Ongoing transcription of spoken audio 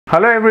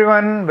Hello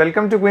everyone,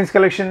 welcome to queens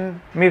collection,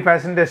 me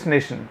fashion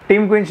destination.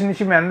 Team queens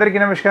నుంచి మీ అందరికీ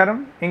నమస్కారం.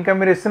 ఇంకా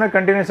మీరు ఇస్తున్న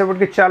కంటిన్యూస్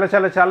సపోర్ట్కి చాలా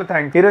చాలా చాలా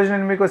థ్యాంక్స్. ఈ రోజు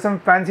నేను మీకోసం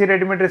ఫ్యాన్సీ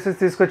రెడీమేడ్ డ్రెస్సెస్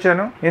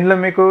తీసుకొచ్చాను. ఇందులో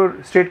మీకు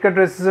స్ట్రేట్ కట్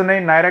డ్రెస్సెస్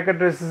ఉన్నాయి, నైరా కట్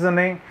డ్రెస్సెస్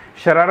ఉన్నాయి,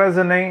 షరారాస్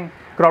ఉన్నాయి,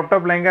 crop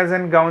top lehengas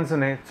and gowns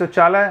ఉన్నాయి. సో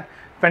చాలా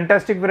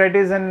fantastic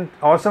varieties and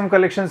awesome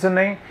collections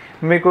ఉన్నాయి.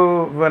 మీకు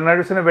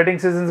నడుస్తున్న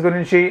వెడ్డింగ్ సీజన్స్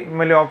గురించి,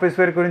 మళ్ళీ ఆఫీస్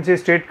వేర్ గురించి,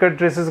 స్ట్రేట్ కట్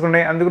డ్రెస్సెస్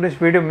ఉన్నాయి. అందు గురించి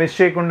వీడియో మిస్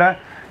చేయకుండా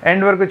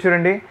ఎండ్ వరకు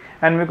చూడండి.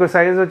 అండ్ మీకు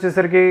సైజ్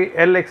వచ్చేసరికి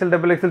L, XL,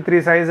 double XL 3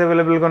 size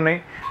అవైలబుల్గా ఉన్నాయి.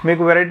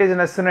 మీకు వెరైటీస్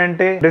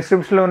నస్తున్నాయంటే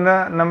డిస్క్రిప్షన్లో ఉన్న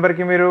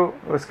నెంబర్కి మీరు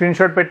స్క్రీన్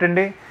షాట్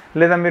పెట్టండి,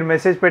 లేదా మీరు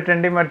మెసేజ్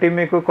పెట్టండి, మా టీం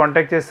మీకు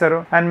కాంటాక్ట్ చేస్తారు.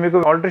 అండ్ మీకు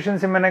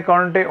ఆల్టరేషన్స్ ఏమైనా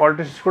కావాలంటే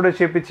ఆల్టరేషన్స్ కూడా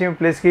చేపించి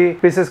ప్లేస్కి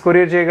పీసెస్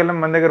కొరియర్ చేయగలం.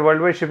 మన దగ్గర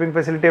వరల్డ్ వైడ్ షిప్పింగ్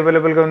ఫెసిలిటీ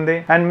అవైలబుల్గా ఉంది.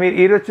 అండ్ మీరు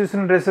ఈ రోజు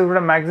చూసిన డ్రెస్సెస్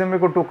కూడా మాక్సిమం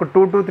మీకు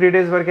 2 to 3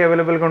 days వరకు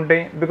అవైలబుల్గా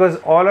ఉంటాయి. Because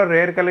all are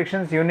rare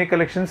collections, unique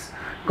collections,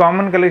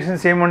 common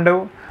collections ఏమి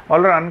ఉండవు.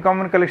 All are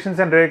uncommon collections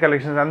and rare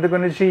collections.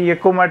 అందుకని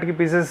ఎక్కువ మాటికి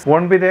pieces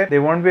won't be there, they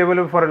won't be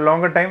available for a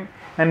longer time.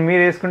 And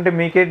మీరు వేసుకుంటే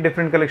మీకే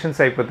డిఫరెంట్ కలెక్షన్స్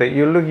అయిపోతాయి.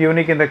 You look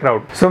unique in the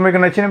crowd. So మీకు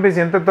నచ్చిన పీస్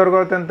ఎంత త్వరగా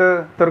అవుతుంది అంత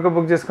త్వరగా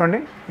బుక్ చేసుకోండి.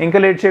 ఇంకా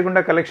లేట్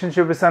చేయకుండా కలెక్షన్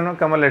చూపిస్తాను.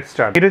 Kamal let's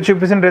start. ఈరోజు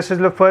చూపిస్తున్న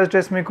డ్రెస్సెస్లో ఫస్ట్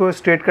డ్రెస్ మీకు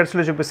స్ట్రేట్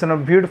కట్స్లో చూపిస్తాను.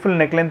 బ్యూటిఫుల్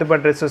నెక్ లెంత్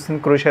పాటు డ్రెస్ వస్తుంది,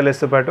 క్రూషియల్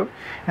లెస్తో పాటు.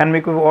 అండ్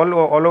మీకు ఆల్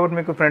ఓవర్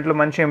మీకు ఫ్రంట్లో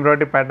మంచి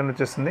ఎంబ్రాయిడరీ ప్యాటర్న్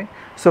వచ్చేస్తుంది.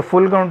 సో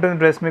ఫుల్గా ఉంటుంది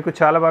డ్రెస్, మీకు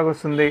చాలా బాగా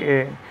వస్తుంది.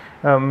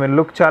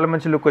 లుక్ చాలా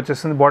మంచి లుక్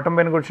వచ్చేస్తుంది. బాటమ్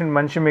పైన కూడా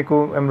మంచి మీకు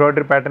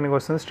ఎంబ్రాయిడరీ ప్యాటర్నింగ్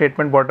వస్తుంది. స్ట్రేట్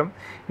ప్యాంట్ బాటమ్,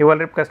 ఇవాళ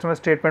రేపు కస్టమర్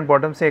స్ట్రేట్ ప్యాంట్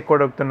బాటమ్స్ ఎక్కువ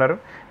అడుగుతున్నారు.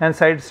 అండ్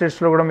సైడ్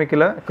స్టేట్స్లో కూడా మీకు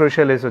ఇలా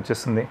క్రోషియల్ లేస్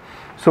వచ్చేస్తుంది.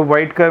 సో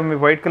వైట్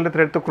కలర్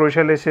థ్రెడ్తో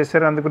క్రోషియల్ లేస్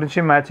చేశారు. అందు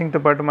గురించి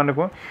మ్యాచింగ్తో పాటు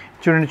మనకు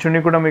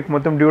చున్నీ కూడా మీకు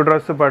మొత్తం డ్యూ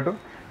డ్రాప్స్తో పాటు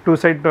 2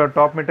 side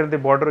టాప్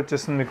మెటీరియల్ది బార్డర్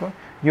వచ్చేస్తుంది. మీకు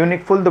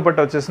యూనిక్ ఫుల్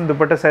దుపట్టా వచ్చేస్తుంది.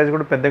 దుపట్టా సైజ్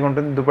కూడా పెద్దగా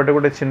ఉంటుంది. దుపట్టా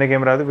కూడా చిన్నగా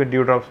ఏం రాదు విత్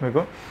డ్యూ డ్రాప్స్.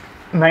 మీకు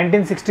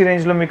 1960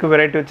 రేంజ్లో మీకు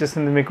వెరైటీ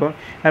వచ్చేస్తుంది మీకు.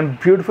 అండ్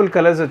బ్యూటిఫుల్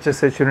కలర్స్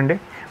వచ్చేస్తాయి చూడండి.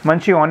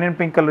 మంచి ఆనియన్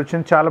పింక్ కలర్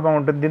వచ్చింది, చాలా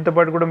బాగుంటుంది.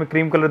 దీంతోపాటు కూడా మీకు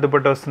క్రీమ్ కలర్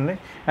దుపట్టా వస్తుంది.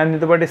 అండ్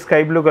దీంతోపాటు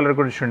స్కై బ్లూ కలర్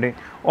కూడా చూడండి.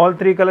 All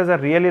 3 colours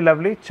are really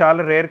lovely.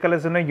 చాలా రేర్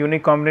కలర్స్ ఉన్నాయి,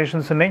 యూనిక్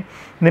కాంబినేషన్స్ ఉన్నాయి.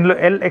 దీనిలో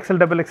L,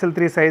 XL, double XL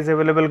 3 size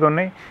అవైలబుల్గా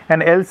ఉన్నాయి.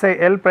 అండ్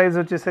ఎల్ ప్రైస్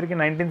వచ్చేసరికి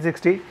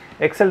 1960,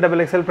 XL,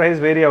 double XL price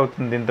vary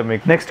అవుతుంది దీంతో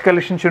మీకు. నెక్స్ట్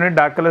కలెక్షన్ చూడండి,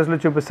 డార్క్ కలర్స్లో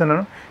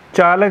చూపిస్తున్నాను.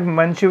 చాలా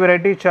మంచి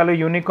వెరైటీ, చాలా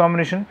యూనిక్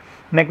కాంబినేషన్.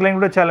 నెక్ లైన్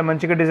కూడా చాలా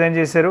మంచిగా డిజైన్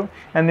చేశారు.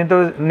 అండ్ దీంతో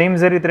నేమ్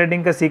జరీ థ్రెడ్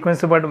ఇంకా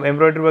సీక్వెన్స్తో పాటు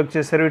ఎంబ్రాయిడరీ వర్క్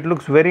చేశారు. ఇట్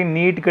లుక్స్ వెరీ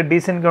నీట్గా,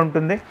 డీసెంట్గా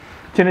ఉంటుంది.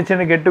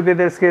 చిన్న గెట్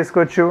టుగెదర్స్కి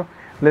వేసుకోవచ్చు,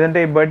 లేదంటే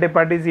birthday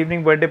parties,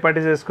 evening birthday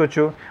parties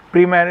వేసుకోవచ్చు.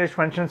 ప్రీ మ్యారేజ్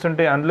ఫంక్షన్స్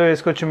ఉంటాయి, అందులో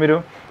వేసుకోవచ్చు మీరు.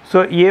 సో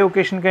ఏ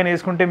ఒకేషన్కైనా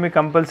వేసుకుంటే మీకు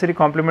కంపల్సరీ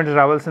కాంప్లిమెంట్స్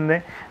రావాల్సిందే.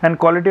 And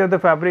quality of the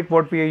fabric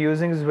what we are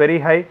using is very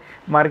high.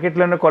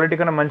 మార్కెట్లో ఉన్న క్వాలిటీ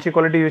కన్నా మంచి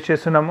క్వాలిటీ యూజ్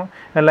చేస్తున్నాము.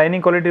 అండ్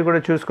లైనింగ్ క్వాలిటీ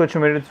కూడా చూసుకోవచ్చు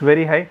మీరు, ఇట్స్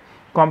వెరీ హై.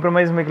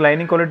 కాంప్రమైజ్ మీకు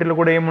లైనింగ్ క్వాలిటీలో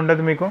కూడా ఏమి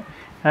ఉండదు మీకు.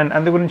 అండ్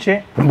అందు గురించి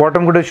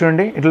బాటమ్ కూడా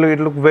చూడండి, ఇట్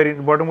లుక్ వెరీ,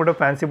 బాటమ్ కూడా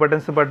ఫ్యాన్సీ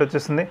బటన్స్తో పాటు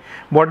వచ్చేస్తుంది.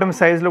 బాటమ్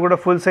సైజ్లో కూడా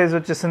ఫుల్ సైజ్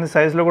వచ్చేస్తుంది.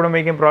 సైజ్లో కూడా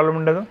మీకు ఏం ప్రాబ్లం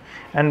ఉండదు.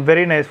 And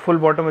very nice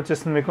full bottom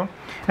వచ్చేస్తుంది మీకు.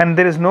 And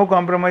there is no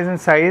compromise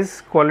in size,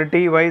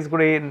 quality wise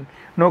కూడా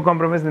నో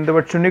కాంప్రమైజ్. దీంతో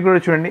పాటు చున్నీ కూడా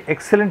చూడండి,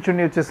 ఎక్సలెంట్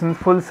చున్నీ వచ్చేస్తుంది.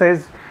 Full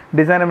size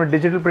design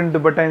digital print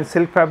dupatta and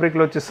silk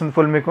ఫ్యాబ్రిక్లో వచ్చేస్తుంది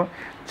ఫుల్ మీకు.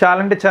 చాలా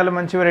అంటే చాలా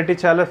మంచి వెరైటీ,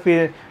 చాలా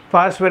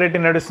ఫాస్ట్ వెరైటీ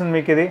నడుస్తుంది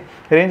మీకు. ఇది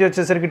రేంజ్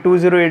వచ్చేసరికి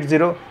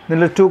 2080.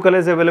 దీనిలో 2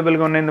 కలర్స్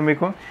అవైలబుల్గా ఉన్నాయి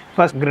మీకు.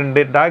 ఫస్ట్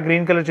డార్క్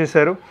గ్రీన్ కలర్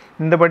చూసారు,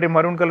 దీంతోపాటు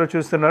మరూన్ కలర్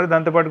చూస్తున్నారు.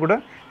 దాంతోపాటు కూడా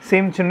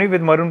same chunni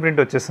with maroon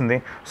print వచ్చేస్తుంది.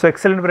 సో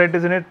ఎక్సలెంట్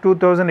వెరైటీస్ ఉన్నాయి.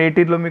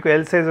 2080లో మీకు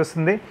ఎల్ సైజ్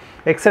వస్తుంది.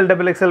 ఎక్స్ఎల్,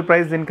 డబుల్ ఎక్స్ఎల్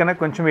ప్రైస్ దీనికన్నా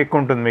కొంచెం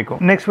ఎక్కువ ఉంటుంది మీకు.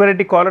 నెక్స్ట్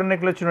వెరైటీ కాలర్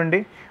నెక్లో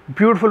చూడండి,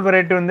 బ్యూటిఫుల్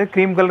వెరైటీ ఉంది.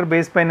 క్రీమ్ కలర్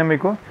బేస్ పైన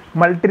మీకు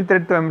మల్టీ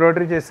థ్రెడ్తో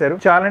ఎంబ్రాయిడరీ చేశారు.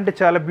 చాలా అంటే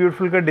చాలా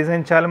బ్యూటిఫుల్గా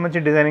డిజైన్, చాలా మంచి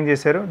డిజైనింగ్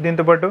చేశారు.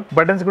 దీంతోపాటు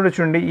బటన్స్ కూడా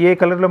చూడండి, ఏ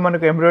కలర్లో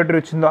మనకు ఎంబ్రాయిడరీ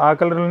వచ్చిందో ఆ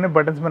కలర్లోనే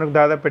బటన్స్ మనకు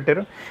దాదాపు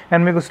పెట్టారు.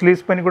 అండ్ మీకు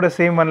స్లీవ్స్ పైన కూడా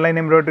సేమ్ 1 లైన్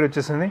ఎంబ్రాయిడరీ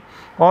వచ్చేసింది.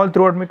 ఆల్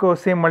త్రూ అవుట్ మీకు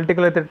same multi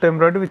colour thread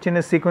embroidery with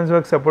చిన్న సీక్వెన్స్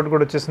వర్క్ సపోర్ట్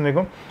కూడా వచ్చేసింది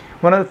మీకు.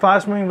 One of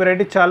fast moving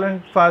variety, చాలా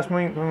ఫాస్ట్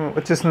మూవింగ్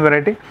వచ్చేసింది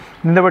వెరైటీ.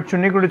 దీంతోపాటు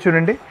చున్నీ కూడా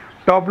చూడండి,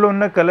 టాప్లో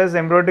ఉన్న కలర్స్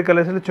ఎంబ్రాయిడరీ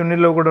కలర్స్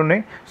చున్నీలో కూడా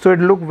ఉన్నాయి. సో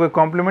ఇట్ లుక్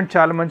కాంప్లిమెంట్,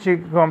 చాలా మంచి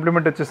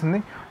కాంప్లిమెంట్ వచ్చేసింది.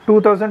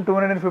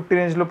 2250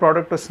 రేంజ్లో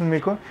ప్రోడక్ట్ వస్తుంది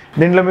మీకు.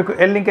 దీంట్లో మీకు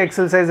ఎల్ ఇంకా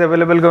ఎక్సెల్ సైజ్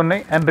అవైలబుల్గా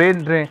ఉన్నాయి. అండ్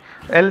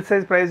ఎల్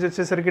సైజ్ ప్రైస్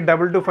వచ్చేసరికి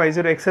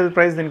 2250. ఎక్సెల్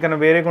ప్రైస్ దీనికన్నా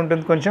వేరేగా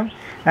ఉంటుంది కొంచెం.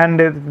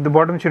 అండ్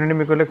బాటమ్ చూడండి,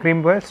 మీకు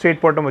క్రీమ్ స్ట్రేట్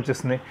బాటమ్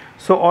వచ్చేస్తుంది.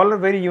 So all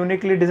are very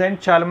uniquely design,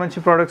 చాలా మంచి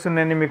ప్రోడక్ట్స్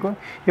ఉన్నాయండి మీకు.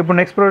 ఇప్పుడు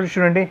నెక్స్ట్ ప్రోడక్ట్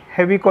చూడండి,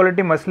 హెవీ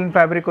క్వాలిటీ మస్లిన్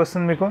ఫ్యాబ్రిక్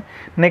వస్తుంది మీకు.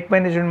 నెక్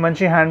పైన చూడండి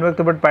మంచి హ్యాండ్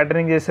వర్క్తో పాటు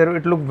ప్యాటర్నింగ్ చేశారు.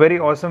 It look very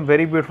awesome,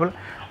 very beautiful.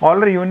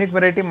 All are unique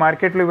variety.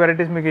 మార్కెట్లో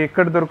వెరైటీస్ మీకు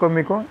ఎక్కడ దొరకవు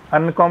మీకు.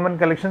 అన్కామన్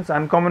కలెక్షన్స్,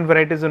 అన్కామన్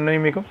వెరైటీస్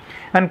ఉన్నాయి మీకు.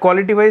 అండ్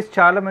క్వాలిటీ వైజ్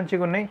చాలా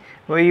మంచిగా ఉన్నాయి.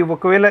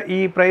 ఒకవేళ ఈ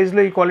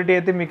ప్రైస్లో ఈ క్వాలిటీ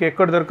అయితే మీకు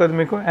ఎక్కడ దొరకదు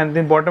మీకు. అండ్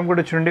దీని బాటమ్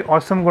కూడా చూడండి,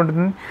 ఆసమ్గా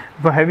ఉంటుంది.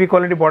 హెవీ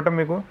క్వాలిటీ బాటమ్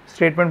మీకు,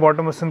 స్ట్రేట్ ప్యాంట్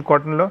బాటమ్ వస్తుంది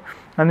కాటన్లో.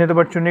 అండ్ దీంతో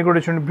పాటు చున్నీ కూడా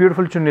చూడండి,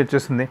 బ్యూటిఫుల్ చున్నీ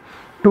వచ్చేస్తుంది.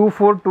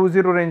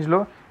 2420 రేంజ్లో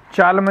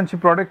చాలా మంచి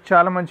ప్రోడక్ట్,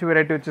 చాలా మంచి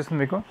వెరైటీ వచ్చేస్తుంది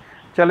మీకు.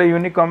 చాలా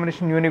యూనిక్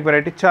కాంబినేషన్, యూనిక్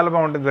వెరైటీ, చాలా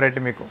బాగుంటుంది వెరైటీ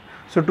మీకు.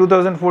 సో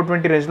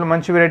 2420 రేంజ్లో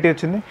మంచి వెరైటీ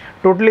వచ్చింది.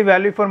 టోటలీ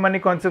వాల్యూ ఫర్ మనీ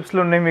కాన్సెప్ట్స్లో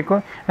ఉన్నాయి మీకు.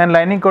 అండ్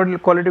లైనింగ్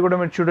క్వాలిటీ కూడా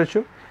మీరు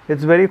చూడొచ్చు,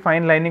 it's very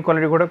fine lining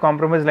quality కూడా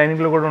కాంప్రమైజ్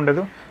లైనింగ్లో కూడా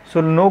ఉండదు. So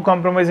no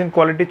compromise in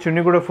quality.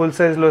 చున్నీ కూడా ఫుల్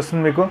సైజ్లో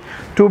వస్తుంది మీకు.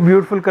 2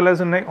 బ్యూటిఫుల్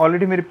కలర్స్ ఉన్నాయి.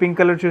 ఆల్రెడీ మీరు పింక్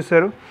కలర్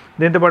చూసారు,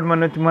 దీంతోపాటు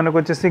మనకు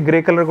వచ్చేసి గ్రే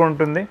కలర్ కూడా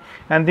ఉంటుంది.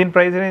 అండ్ దీని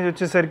ప్రైస్ రేంజ్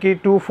వచ్చేసరికి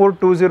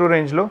 2420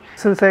 రేంజ్లో.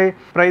 అసలు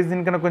ప్రైస్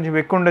దీనికన్నా కొంచెం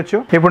ఎక్కువ ఉండొచ్చు.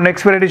 ఇప్పుడు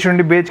నెక్స్ట్ వెరైటీ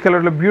చూడండి, బేజ్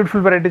కలర్లో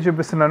బ్యూటిఫుల్ వెరైటీ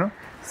చూపిస్తున్నాను.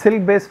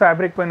 సిల్క్ బేస్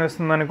ఫ్యాబ్రిక్ పైన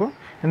వస్తుంది మనకు.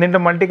 దీంట్లో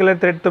మల్టీ కలర్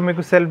థ్రెడ్తో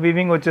మీకు సెల్ఫ్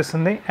వీవింగ్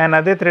వచ్చేస్తుంది. అండ్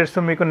అదే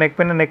థ్రెడ్స్తో మీకు నెక్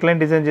పైన నెక్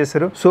లైన్ డిజైన్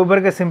చేశారు.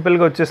 సూపర్గా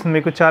సింపుల్గా వచ్చేస్తుంది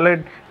మీకు. చాలా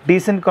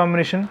డీసెంట్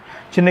కాంబినేషన్.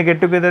 చిన్న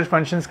గెట్ టుగెదర్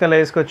ఫంక్షన్స్కి అలా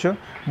వేసుకోవచ్చు.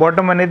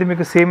 బాటమ్ అనేది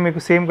మీకు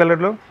సేమ్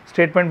కలర్లో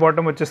స్ట్రేట్ పాయింట్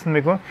బాటమ్ వచ్చేస్తుంది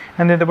మీకు.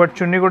 అండ్ దీంతో పాటు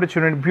చున్నీ కూడా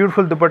చూడండి,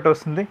 బ్యూటిఫుల్ దుపట్టా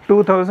వస్తుంది.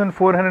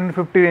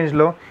 2450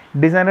 రేంజ్లో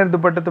డిజైనర్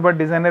దుపట్టాతో పాటు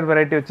డిజైనర్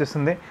వెరైటీ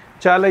వచ్చేస్తుంది.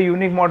 చాలా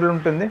యూనిక్ మోడల్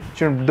ఉంటుంది.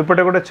 చూడండి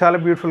దుపట్టా కూడా చాలా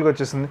బ్యూటిఫుల్గా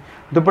వచ్చేస్తుంది.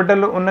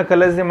 దుపట్టాలో ఉన్న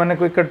కలర్స్ని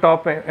మనకు ఇక్కడ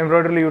టాప్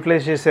ఎంబ్రాయిడరీలో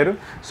యూటిలైజ్ చేశారు.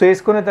 సో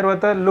వేసుకున్న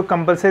తర్వాత లుక్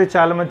కంపల్సరీ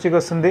చాలా మంచిగా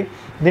వస్తుంది.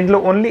 దీంట్లో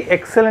only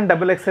XL and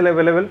XXL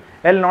available,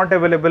 L not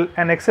available.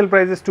 And XL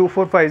price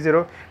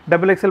 2450,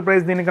 XXL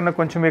price దీనికన్నా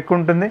కొంచెం ఎక్కువ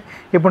ఉంటుంది.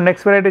 ఇప్పుడు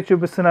నెక్స్ట్ వెరైటీ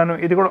చూపిస్తున్నాను.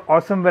 ఇది కూడా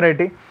awesome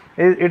variety.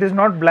 It is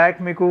not black,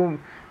 మీకు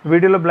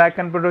వీడియోలో బ్లాక్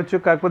కనపడవచ్చు,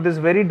 కాకపోతే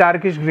దిస్ వెరీ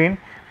డార్కిష్ గ్రీన్.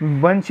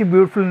 మంచి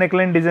బ్యూటిఫుల్ నెక్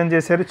లైన్ డిజైన్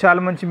చేశారు. చాలా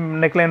మంచి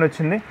నెక్ లైన్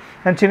వచ్చింది.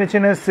 అండ్ చిన్న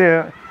చిన్న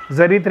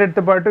జరీ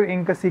థ్రెడ్తో పాటు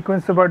ఇంకా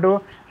సీక్వెన్స్తో పాటు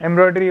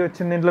ఎంబ్రాయిడరీ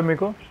వచ్చింది దీంట్లో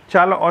మీకు.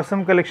 చాలా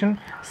ఆసమ్ కలెక్షన్.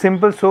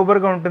 సింపుల్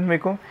సోబర్గా ఉంటుంది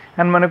మీకు.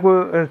 అండ్ మనకు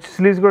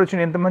స్లీవ్స్ కూడా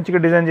వచ్చింది, ఎంత మంచిగా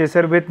డిజైన్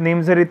చేశారు with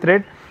neem zari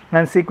thread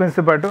and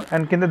సీక్వెన్స్తో పాటు.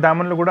 అండ్ కింద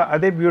దామన్లో కూడా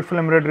అదే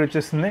బ్యూటిఫుల్ ఎంబ్రాయిడరీ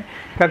వచ్చేస్తుంది.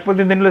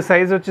 కాకపోతే దీంట్లో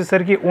సైజ్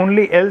వచ్చేసరికి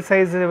only L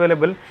size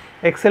available,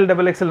 XL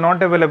XXL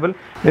not available.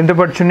 దీంతో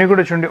పాటు చున్నీ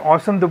కూడా చూడండి,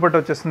 ఆసమ్ దుపట్టా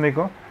వచ్చేస్తుంది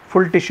మీకు.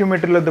 ఫుల్ టిష్యూ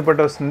మెటీరియల్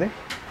దుపట్టా వస్తుంది.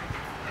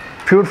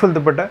 Beautiful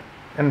dupatta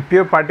and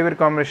pure party wear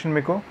combination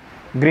మీకు.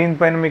 గ్రీన్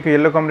పైన మీకు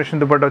ఎల్లో కాంబినేషన్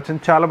దుపట్టా వచ్చింది.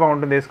 చాలా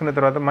బాగుంటుంది, వేసుకున్న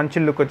తర్వాత మంచి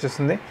లుక్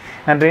వచ్చేస్తుంది.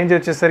 అండ్ రేంజ్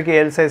వచ్చేసరికి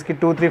ఎల్ సైజ్కి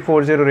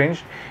 2340 రేంజ్.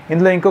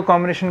 ఇందులో ఇంకో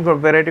కాంబినేషన్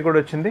వెరైటీ కూడా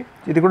వచ్చింది.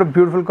 ఇది కూడా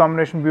బ్యూటిఫుల్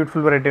కాంబినేషన్,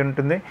 బ్యూటిఫుల్ వెరైటీ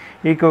ఉంటుంది.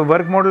 ఈ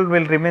work model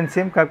will remain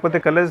same, కాకపోతే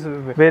కలర్స్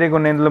వేరేగా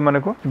ఉన్నాయి. ఇందులో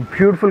మనకు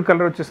బ్యూటిఫుల్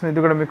కలర్ వచ్చేస్తుంది.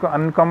 ఇది కూడా మీకు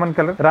uncommon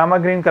colour, Rama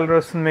green colour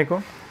వస్తుంది మీకు.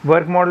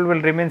 Work model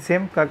will remain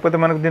same, కాకపోతే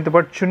మనకు దీంతో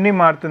పాటు చున్నీ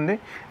మారుతుంది.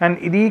 అండ్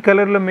ఇది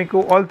కలర్లో మీకు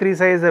all 3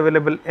 size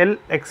available, L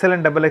XL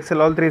and XXL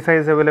all 3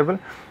 size available.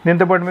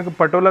 దీంతో పాటు మీకు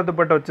పటోలా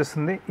దుపట్టా వచ్చేస్తుంది.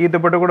 ఈ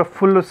దుపట్టా కూడా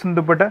ఫుల్ వస్తుంది.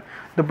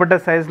 Dupatta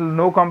size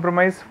no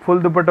compromise, full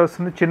dupatta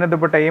వస్తుంది. చిన్న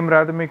దుపట్టా ఏం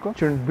రాదు మీకు.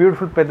 చూడండి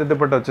బ్యూటిఫుల్ పెద్ద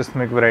దుపట్టా వచ్చేస్తుంది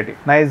మీకు. Variety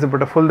nice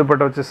dupatta, full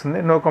dupatta వచ్చేస్తుంది.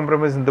 నో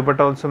కాంప్రమైజ్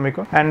దుపట్టా ఆల్సో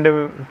మీకు. అండ్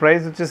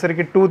ప్రైస్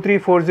వచ్చేసరికి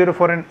 2340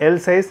 for and L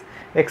size.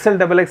 XL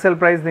XXL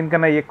price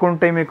దీనికన్నా ఎక్కువ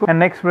ఉంటాయి మీకు.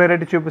 అండ్ నెక్స్ట్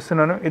వెరైటీ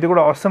చూపిస్తున్నాను. ఇది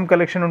కూడా ఆసమ్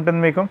కలెక్షన్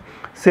ఉంటుంది మీకు.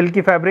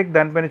 సిల్కీ ఫ్యాబ్రిక్,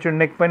 దానిపైన చూడండి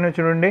నెక్ పైన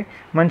చూడండి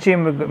మంచి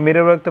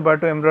మిర్రర్ వర్క్తో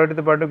పాటు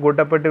ఎంబ్రాయిడరీతో పాటు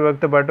గోటాపట్టి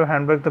వర్క్తో పాటు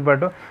హ్యాండ్ వర్క్తో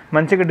పాటు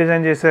మంచిగా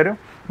డిజైన్ చేశారు.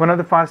 One of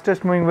the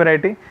fastest moving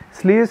variety.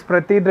 Sleeves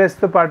ప్రతి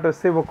డ్రెస్తో పాటు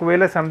వస్తే,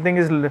 ఒకవేళ సంథింగ్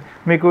ఇస్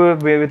మీకు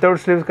వితౌట్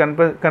స్లీవ్స్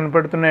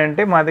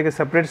కనపడుతున్నాయంటే మా దగ్గర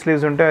సపరేట్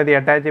స్లీవ్స్ ఉంటాయి, అది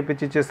అటాచ్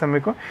చేపించి ఇచ్చేస్తాం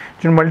మీకు.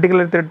 చూడండి మల్టీ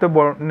కలర్ థ్రెడ్తో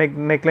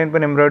నెక్ లైన్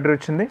పైన ఎంబ్రాయిడరీ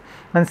వచ్చింది.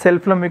 అండ్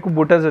సెల్ఫ్లో మీకు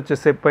బూటాస్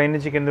వచ్చేస్తాయి పై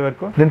నుంచి కింద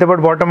వరకు. దీంతో పాటు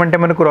బాటమ్ అంటే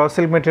మనకు raw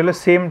silk material,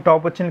 same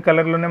top వచ్చిన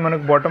కలర్లోనే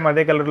మనకు బాటమ్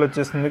అదే కలర్లో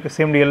వచ్చేస్తుంది మీకు,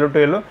 same yellow to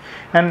yellow.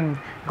 And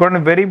goat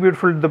very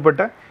beautiful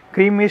dupatta.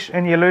 Creamish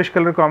and yellowish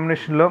colour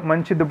కాంబినేషన్లో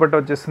మంచి దుపట్టా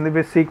వచ్చేస్తుంది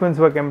విత్ సీక్వెన్స్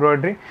వర్క్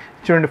ఎంబ్రాయిడరీ.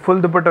 చూడండి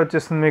ఫుల్ దుపట్టా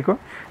వచ్చేస్తుంది మీకు.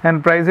 అండ్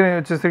ప్రైస్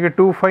వచ్చేసరికి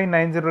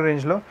 2590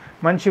 రేంజ్లో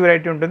మంచి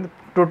వెరైటీ ఉంటుంది.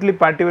 Totally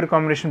party wear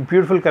combination,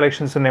 beautiful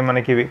collections ఉన్నాయి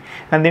మనకి ఇవి.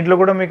 అండ్ దీంట్లో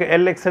కూడా మీకు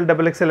L XL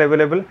XXL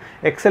available.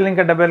 XL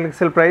ఇంకా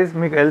XXL ప్రైస్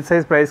మీకు ఎల్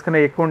సైజ్ ప్రైస్ కన్నా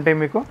ఎక్కువ ఉంటాయి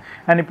మీకు.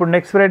 అండ్ ఇప్పుడు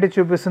నెక్స్ట్ వెరైటీ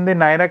చూపిస్తుంది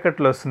నైరా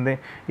కట్లో వస్తుంది.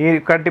 ఈ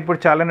కట్ ఇప్పుడు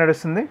చాలా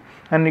నడుస్తుంది.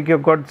 అండ్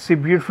మీకు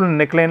బ్యూటిఫుల్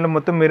నెక్ లైన్లో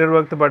మొత్తం మిర్రర్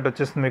వర్క్తో పాటు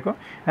వచ్చేస్తుంది మీకు.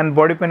 అండ్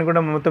బాడీ పైన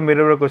కూడా మొత్తం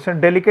మిర్రర్ వర్క్ వస్తుంది.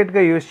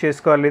 డెలికేట్గా యూజ్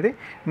చేసుకోవాలి. ఇది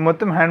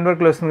మొత్తం హ్యాండ్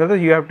వర్క్లో వస్తుంది కదా,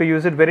 you have to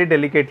use it very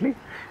delicately.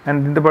 And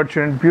దీంతో పాటు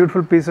చూడండి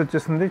బ్యూటిఫుల్ పీస్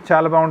వచ్చేస్తుంది.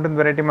 చాలా బాగుంటుంది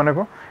వెరైటీ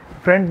మనకు.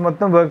 ఫ్రంట్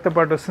మొత్తం వర్క్తో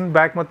పాటు వస్తుంది,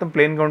 బ్యాక్ మొత్తం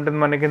ప్లెయిన్గా ఉంటుంది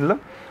మనకి. ఇందులో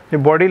ఈ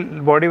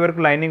బాడీ వర్క్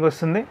లైనింగ్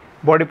వస్తుంది,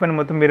 బాడీ పైన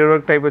మొత్తం మిర్రర్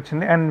వర్క్ టైప్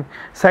వచ్చింది. అండ్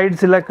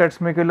సైడ్స్ ఇలా కట్స్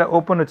మీకు ఇలా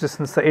ఓపెన్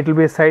వచ్చేస్తుంది. It will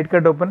be side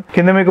cut open.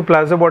 కింద మీకు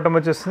ప్లాజో బాటమ్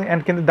వచ్చేస్తుంది.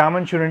 అండ్ కింద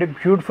దామన్ చూడండి,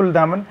 బ్యూటిఫుల్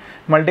దామన్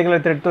మల్టీ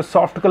కలర్ థ్రెడ్తో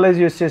సాఫ్ట్ కలర్స్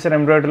యూస్ చేశారు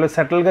ఎంబ్రాయిడరీలో.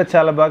 సటిల్గా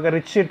చాలా బాగా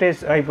రిచ్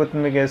టేస్ట్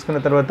అయిపోతుంది మీకు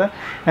వేసుకున్న తర్వాత.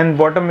 అండ్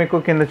బాటమ్ మీకు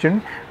కింద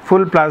చూడండి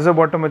ఫుల్ ప్లాజో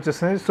బాటమ్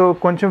వచ్చేస్తుంది. సో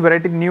కొంచెం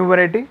వెరైటీ, న్యూ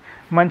వెరైటీ,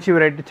 మంచి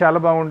వెరైటీ, చాలా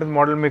బాగుంటుంది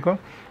మోడల్ మీకు.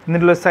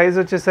 దీంట్లో సైజ్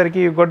వచ్చేసరికి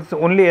you got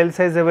only L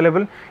size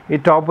available. ఈ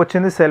టాప్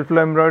వచ్చింది సెల్ఫ్లో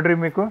ఎంబ్రాయిడరీ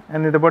మీకు.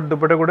 అండ్ దీంతో పాటు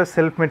దుపట్టా కూడా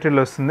సెల్ఫ్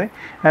మెటీరియల్ వస్తుంది.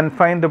 అండ్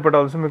ఫైన్ దుపట్టా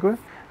ఆల్సో మీకు.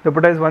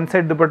 దుపట్టా వన్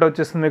సైడ్ దుపట్టా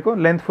వచ్చేస్తుంది మీకు,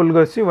 లెంత్ ఫుల్గా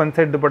వచ్చి వన్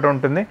సైడ్ దుపట్టా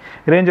ఉంటుంది.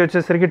 రేంజ్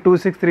వచ్చేసరికి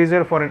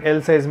 2630 ఫర్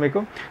ఎల్ సైజ్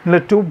మీకు.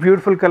 ఇందులో 2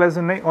 బ్యూటిఫుల్ కలర్స్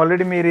ఉన్నాయి.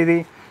 ఆల్రెడీ మీరు ఇది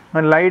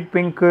లైట్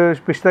పింక్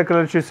పిస్తా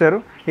కలర్ చూసారు,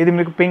 ఇది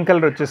మీకు పింక్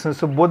కలర్ వచ్చేస్తుంది.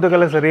 So both the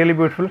colours really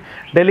beautiful.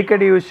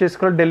 Delicate use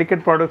చేసుకోవాలి,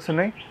 డెలికేట్ ప్రోడక్ట్స్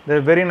ఉన్నాయి. They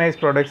are very nice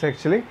products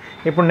actually.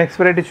 ఇప్పుడు నెక్స్ట్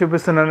వెరైటీ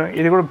చూపిస్తున్నాను.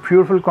 ఇది కూడా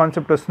బ్యూటిఫుల్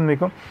కాన్సెప్ట్ వస్తుంది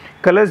మీకు.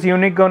 కలర్స్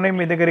యూనిక్గా ఉన్నాయి,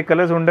 మీ దగ్గర ఈ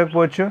కలర్స్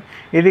ఉండకపోవచ్చు.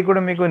 ఇది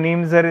కూడా మీకు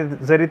నీమ్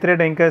జరీ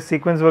థ్రెడ్ ఇంకా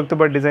సీక్వెన్స్ వర్క్తో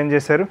పాటు డిజైన్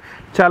చేశారు.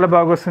 చాలా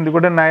బాగా వస్తుంది. ఇది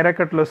కూడా నైరా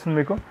కట్లో వస్తుంది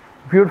మీకు.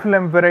 Beautiful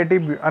variety,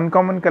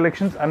 uncommon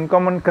collections,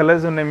 uncommon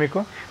colours ఉన్నాయి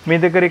మీకు. మీ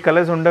దగ్గర ఈ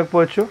కలర్స్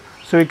ఉండకపోవచ్చు.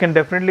 So you can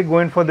definitely go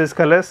in for this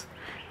colours.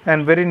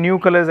 And very new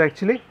colours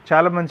actually,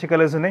 చాలా మంచి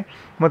కలర్స్ ఉన్నాయి.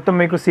 మొత్తం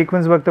మీకు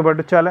సీక్వెన్స్ వర్క్తో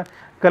పాటు చాలా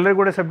కలర్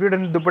కూడా సబ్డ్యూడ్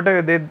అండ్ దుపట్టా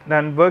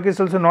దాని work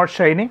is also not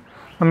shiny.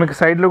 మీకు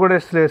సైడ్లో కూడా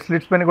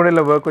స్లిట్స్ పైన కూడా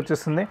ఇలా వర్క్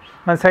వచ్చేస్తుంది.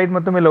 మన సైడ్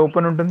మొత్తం ఇలా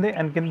ఓపెన్ ఉంటుంది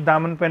అండ్ కింద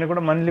దామన్ పైన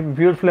కూడా మళ్ళీ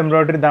బ్యూటిఫుల్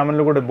ఎంబ్రాయిడరీ,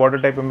 దామన్లో కూడా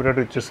బార్డర్ టైప్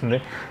ఎంబ్రాయిడరీ వచ్చేస్తుంది.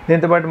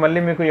 దీంతో పాటు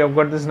మళ్ళీ మీకు you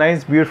got this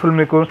nice beautiful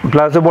మీకు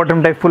palazzo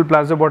bottom type, full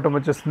palazzo bottom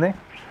వచ్చేస్తుంది.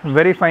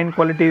 వెరీ ఫైన్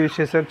క్వాలిటీ యూజ్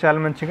చేశారు చాలా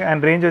మంచిగా.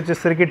 అండ్ రేంజ్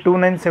వచ్చేసరికి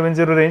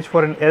 2970 range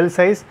for an L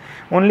size,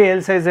 only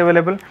L size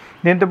available.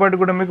 దీంతో పాటు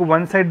కూడా మీకు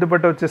వన్ సైడ్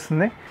దుపట్టా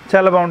వచ్చేస్తుంది,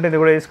 చాలా బాగుంటుంది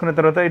కూడా వేసుకున్న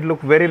తర్వాత. It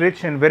look very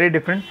rich and very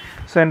different.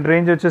 So and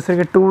range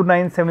వచ్చేసరికి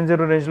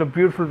 2970 రేంజ్లో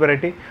బ్యూటిఫుల్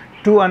వెరైటీ.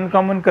 2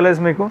 అన్కామన్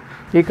కలర్స్ మీకు,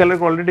 ఈ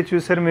కలర్ ఆల్రెడీ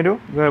చూసారు మీరు,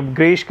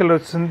 గ్రేయిష్ కలర్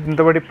వస్తుంది,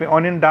 దీంతో పాటు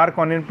onion dark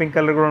onion pink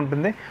colour కూడా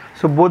ఉంటుంది.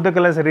 So both the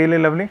colours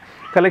really lovely.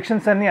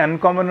 Collections అన్నీ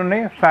అన్కామన్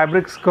ఉన్నాయి.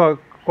 Fabrics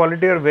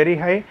quality are very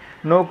high,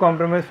 no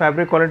compromise,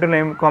 fabric క్వాలిటీలో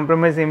ఏం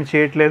కాంప్రమైజ్ ఏం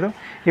చేయట్లేదు.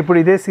 ఇప్పుడు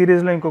ఇదే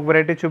సిరీస్లో ఇంకొక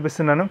వెరైటీ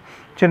చూపిస్తున్నాను.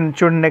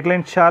 చూడండి, నెక్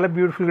లైన్ చాలా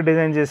బ్యూటిఫుల్గా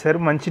డిజైన్ చేశారు,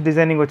 మంచి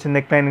డిజైనింగ్ వచ్చింది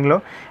నెక్ లైనింగ్లో.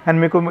 అండ్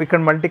మీకు ఇక్కడ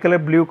multi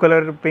colour, blue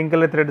colour, pink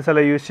colour threads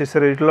అలా యూజ్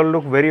చేశారు. ఇట్లా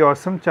లుక్ వెరీ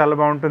ఆసమ్, చాలా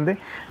బాగుంటుంది.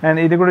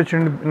 అండ్ ఇది కూడా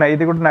చూడండి,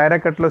 ఇది కూడా నైరా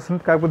కట్లో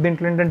వస్తుంది. కాకపోతే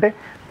దీంట్లో ఏంటంటే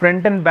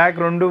ఫ్రంట్ అండ్ బ్యాక్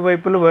రెండు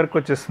వైపులు వర్క్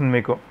వచ్చేస్తుంది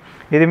మీకు.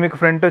 ఇది మీకు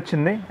ఫ్రంట్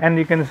వచ్చింది and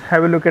you can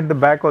have a look at the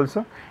back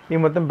also. ఈ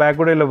మొత్తం బ్యాక్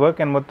కూడా ఇలా వర్క్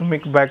అండ్ మొత్తం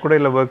మీకు బ్యాక్ కూడా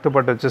ఇలా వర్క్తో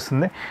పాటు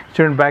వచ్చేస్తుంది.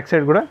 చూడండి బ్యాక్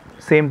సైడ్ కూడా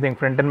same thing,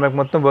 front and back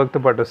మొత్తం వర్క్తో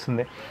పాటు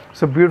వస్తుంది.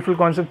 సో బ్యూటిఫుల్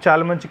కాన్సెప్ట్,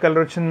 చాలా మంచి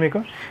కలర్ వచ్చింది మీకు.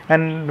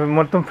 అండ్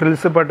మొత్తం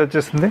ఫ్రిల్స్తో పాటు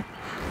వచ్చేస్తుంది.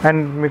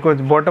 అండ్ మీకు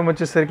బాటమ్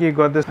వచ్చేసరికి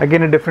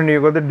అగైన్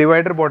డిఫరెంట్,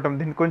 డివైడర్ బాటమ్.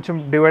 దీనికి కొంచెం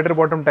డివైడర్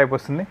బాటమ్ టైప్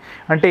వస్తుంది,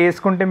 అంటే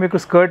వేసుకుంటే మీకు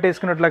స్కర్ట్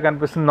వేసుకున్నట్లా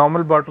కనిపిస్తుంది,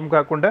 నార్మల్ బాటమ్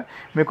కాకుండా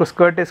మీకు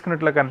స్కర్ట్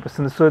వేసుకున్నట్లా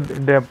కనిపిస్తుంది. So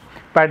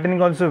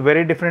patterning also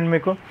very different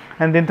మీకు.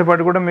 అండ్ దీంతో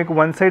పాటు కూడా మీకు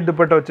వన్ సైడ్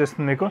దుపట్టా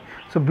వచ్చేస్తుంది మీకు.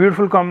 సో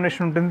బ్యూటిఫుల్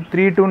కాంబినేషన్ ఉంటుంది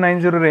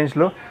 3290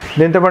 రేంజ్లో.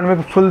 దీంతో పాటు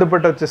మీకు ఫుల్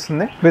దుపట్టా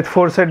వచ్చేస్తుంది విత్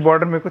 4 సైడ్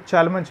బార్డర్. మీకు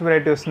చాలా మంచి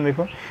వెరైటీ వస్తుంది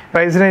మీకు.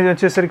 ప్రైస్ రేంజ్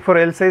వచ్చేసరికి for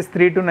L size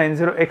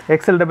 3290,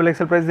 XL double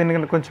XL price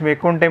దీనికి కొంచెం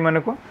ఎక్కువ ఉంటాయి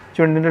మనకు.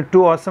 చూడండి దీంట్లో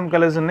 2 ఆసమ్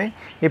కలర్స్ ఉన్నాయి,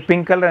 ఈ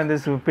pink colour and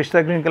this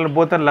pista green colour,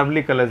 both are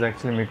lovely colours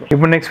actually మీకు.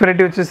 ఇప్పుడు నెక్స్ట్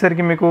వెరైటీ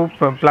వచ్చేసరికి మీకు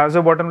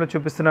ప్లాజో బాటంలో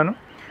చూపిస్తున్నాను.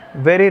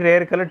 Very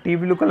rare colour, tea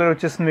blue colour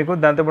వచ్చేస్తుంది మీకు.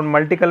 దాంతోపాటు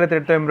మల్టీ కలర్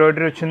థ్రెడ్తో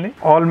ఎంబ్రాయిడరీ వచ్చింది.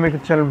 ఆల్ మీకు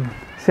చాలా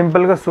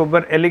సింపుల్గా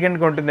సూపర్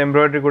ఎలిగెంట్గా ఉంటుంది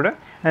ఎంబ్రాయిడరీ కూడా.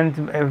 అండ్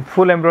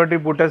ఫుల్ ఎంబ్రాయిడరీ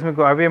బూటాస్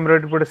మీకు, అవి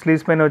ఎంబ్రాయిడరీ బూటా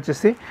స్లీవ్స్ పైన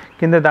వచ్చేసి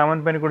కింద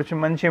దామన్ పైన కూడా వచ్చి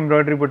మంచి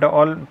ఎంబ్రాయిడరీ బూటా.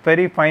 ఆల్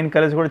వెరీ ఫైన్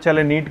కలర్స్ కూడా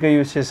చాలా నీట్గా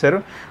యూజ్ చేశారు.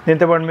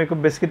 దీంతోపాటు మీకు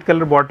biscuit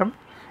colour bottom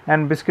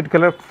and biscuit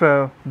colour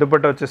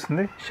dupatta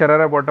వచ్చేస్తుంది.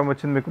 షరారా బాటమ్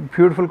వచ్చింది మీకు.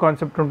 బ్యూటిఫుల్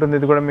కాన్సెప్ట్ ఉంటుంది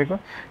ఇది కూడా మీకు.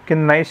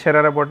 కింద nice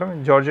sharara bottom,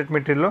 georgette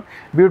మెటీరియల్లో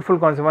beautiful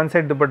concept. One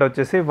side dupatta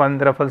వచ్చేసి 1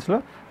 రఫల్స్లో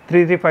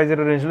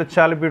 3350 రేంజ్లో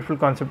చాలా బ్యూటిఫుల్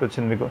కాన్సెప్ట్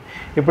వచ్చింది మీకు.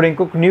 ఇప్పుడు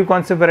ఇంకొక న్యూ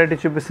కాన్సెప్ట్ వెరైటీ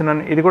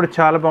చూపిస్తున్నాను. ఇది కూడా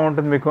చాలా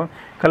బాగుంటుంది మీకు.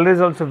 Colour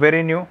is also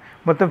very new.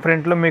 మొత్తం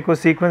ఫ్రంట్లో మీకు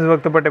సీక్వెన్స్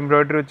వర్క్తో పాటు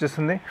ఎంబ్రాయిడరీ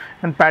వచ్చేస్తుంది.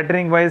 And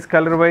patterning wise,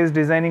 colour wise,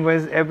 designing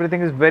wise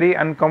everything is very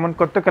uncommon.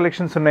 కొత్త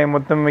కలెక్షన్స్ ఉన్నాయి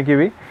మొత్తం మీకు.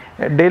 ఇవి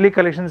డైలీ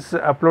కలెక్షన్స్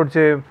అప్లోడ్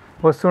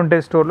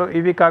వస్తుంటాయి స్టోర్లో.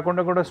 ఇవి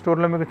కాకుండా కూడా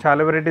స్టోర్లో మీకు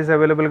చాలా వెరైటీస్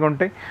అవైలబుల్గా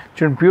ఉంటాయి.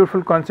 చూడండి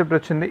బ్యూటిఫుల్ కాన్సెప్ట్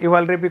వచ్చింది.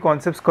 ఇవాళ రేపు ఈ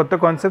కాన్సెప్ట్స్, కొత్త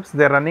concepts,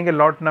 they are running a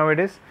lot now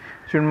days.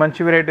 చూడండి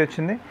మంచి వెరైటీ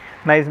వచ్చింది.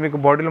 నైస్ మీకు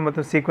బాడీలో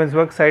మొత్తం సీక్వెన్స్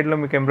వర్క్, సైడ్లో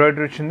మీకు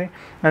ఎంబ్రాయిడరీ వచ్చింది.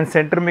 అండ్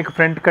సెంటర్ మీకు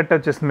ఫ్రంట్ కట్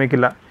వచ్చేస్తుంది మీకు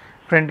ఇలా.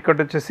 ఫ్రంట్ కట్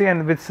వచ్చేసి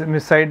అండ్ విత్ మీ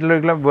సైడ్లో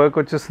ఇలా వర్క్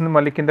వచ్చేస్తుంది,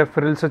 మళ్ళీ కింద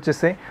ఫ్రిల్స్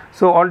వచ్చేస్తాయి.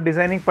 So all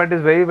designing part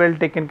is very well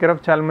taken care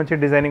of. చాలా మంచి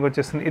డిజైనింగ్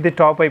వచ్చేస్తుంది. ఇది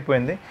టాప్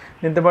అయిపోయింది.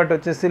 దీంతో పాటు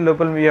వచ్చేసి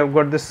లోపల we have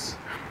got this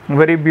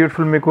very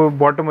beautiful మీకు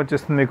బాటమ్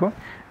వచ్చేస్తుంది మీకు.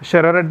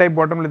 షరారా టైప్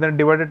బాటమ్ లేదంటే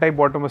డివైడర్ టైప్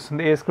బాటమ్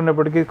వస్తుంది.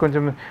 వేసుకున్నప్పటికీ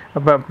కొంచెం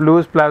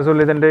లూజ్ ప్లాజో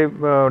లేదంటే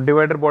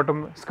డివైడర్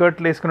బాటమ్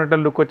స్కర్ట్లు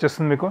వేసుకున్నట్టు లుక్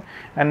వచ్చేస్తుంది మీకు.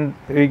 అండ్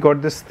ఈ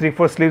గాట్ దిస్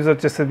 3-4 స్లీవ్స్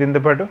వచ్చేస్తుంది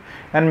దీంతో పాటు.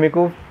 అండ్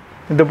మీకు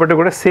దుపట్టా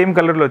కూడా సేమ్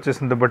కలర్లో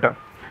వచ్చేస్తుంది dupatta.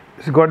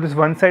 Got this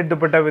one side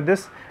dupatta with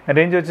this.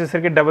 Range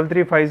వచ్చేసరికి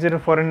 3350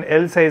 ఫర్ అన్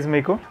ఎల్ సైజ్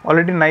మీకు.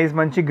 ఆల్రెడీ నైస్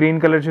మంచి గ్రీన్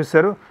కలర్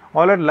చూస్తారు.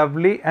 All are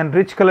lovely and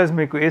rich colours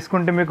మీకు.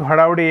 వేసుకుంటే మీకు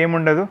హడావుడి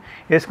ఏముండదు,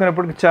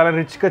 వేసుకున్నప్పటికి చాలా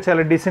రిచ్గా,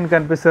 చాలా డీసెంట్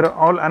కనిపిస్తారు.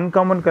 All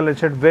uncommon colour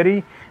shirt, very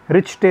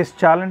rich taste,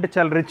 చాలా అంటే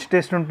చాలా రిచ్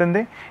టేస్ట్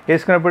ఉంటుంది.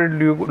 వేసుకున్నప్పుడు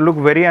లుక్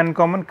వెరీ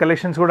అన్కామన్.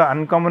 కలెక్షన్స్ కూడా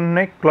అన్కామన్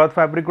ఉన్నాయి. క్లాత్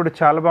ఫ్యాబ్రిక్ కూడా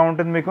చాలా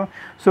బాగుంటుంది మీకు.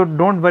 So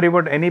don't worry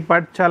about any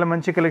part, చాలా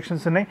మంచి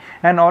కలెక్షన్స్ ఉన్నాయి.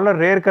 And all are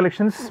rare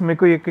collections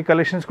మీకు. ఈ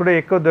కలెక్షన్స్ కూడా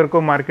ఎక్కువ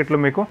దొరకవు మార్కెట్లో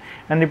మీకు.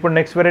 అండ్ ఇప్పుడు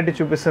నెక్స్ట్ వెరైటీ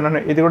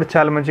చూపిస్తున్నాను. ఇది కూడా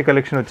చాలా మంచి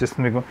కలెక్షన్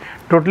వచ్చేస్తుంది మీకు.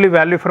 Totally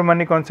value for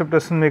money concept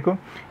వస్తుంది మీకు.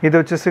 ఇది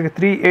వచ్చేసి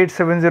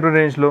 3870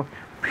 రేంజ్లో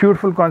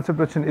బ్యూటిఫుల్ కాన్సెప్ట్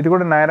వచ్చింది. ఇది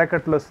కూడా నైరా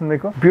కట్లో వస్తుంది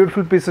మీకు.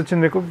 బ్యూటిఫుల్ పీస్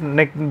వచ్చింది మీకు.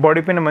 నెక్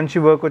బాడీ పైన మంచి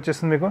వర్క్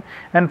వచ్చేస్తుంది మీకు.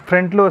 అండ్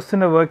ఫ్రంట్లో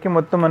వస్తున్న వర్క్కి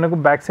మొత్తం మనకు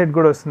బ్యాక్ సైడ్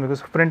కూడా వస్తుంది మీకు.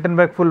 So front and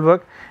back full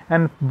work.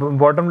 And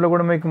బాటంలో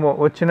కూడా మీకు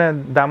వచ్చిన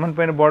దామన్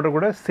పైన బార్డర్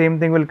కూడా సేమ్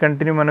థింగ్ విల్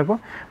కంటిన్యూ మనకు.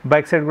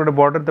 బ్యాక్ సైడ్ కూడా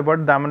బార్డర్తో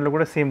పాటు దామన్లో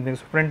కూడా same thing.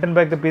 So front and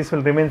back the piece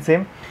will remain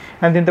same.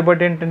 And దీంతో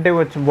పాటు ఏంటంటే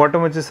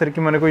బాటమ్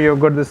వచ్చేసరికి మనకు you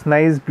got this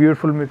nice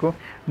beautiful మీకు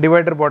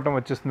డివైడర్ బాటమ్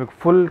వచ్చేస్తుంది మీకు.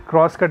 ఫుల్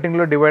క్రాస్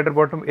కటింగ్లో డివైడర్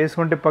బాటమ్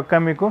వేసుకుంటే పక్కా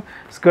మీకు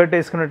స్కర్ట్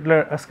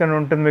వేసుకున్నట్లు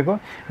ఉంటుంది మీకు.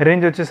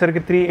 రేంజ్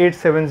వచ్చేసరికి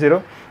 3870.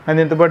 అండ్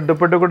దీంతో పాటు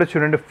దుపట్టా కూడా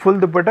చూడండి, ఫుల్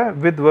దుపట్టా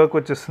విత్ వర్క్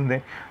వచ్చేస్తుంది.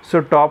 సో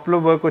టాప్లో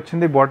వర్క్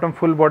వచ్చింది, బాటమ్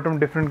ఫుల్ బాటమ్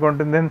డిఫరెంట్గా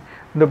ఉంటుంది. And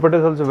dupatta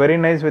also very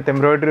nice with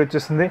embroidery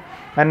వచ్చేస్తుంది.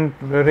 అండ్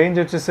రేంజ్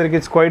వచ్చేసరికి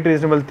ఇట్స్ క్వైట్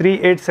రీజనబుల్.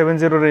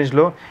 3870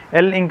 రేంజ్లో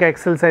ఎల్ ఇంకా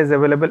XL size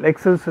available.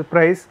 XL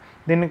price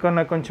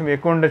దీనికన్నా కొంచెం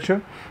ఎక్కువ ఉండొచ్చు.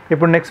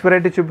 ఇప్పుడు నెక్స్ట్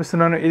వెరైటీ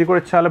చూపిస్తున్నాను. ఇది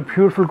కూడా చాలా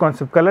బ్యూటిఫుల్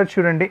కాన్సెప్ట్. కలర్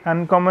చూడండి,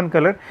 అన్కామన్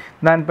కలర్,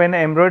 దానిపైన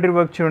ఎంబ్రాయిడరీ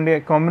వర్క్ చూడండి,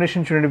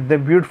 కాంబినేషన్ చూడండి,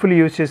 బ్యూటిఫుల్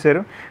యూజ్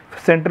చేశారు.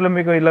 సెంటర్లో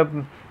మీకు ఇలా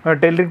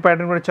టైలరింగ్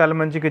ప్యాటర్న్ కూడా చాలా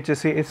మంచిగా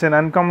ఇచ్చేసి ఇట్స్ అన్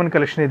అన్కామన్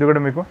కలెక్షన్. ఇది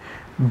కూడా మీకు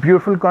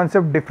బ్యూటిఫుల్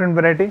కాన్సెప్ట్, డిఫరెంట్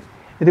వెరైటీ.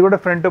 ఇది కూడా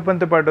ఫ్రంట్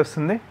ఓపెన్తో పాటు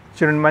వస్తుంది.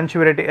 చూడండి మంచి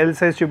వెరైటీ, ఎల్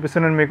సైజ్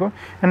చూపిస్తున్నాను మీకు.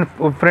 అండ్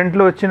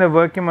ఫ్రంట్లో వచ్చిన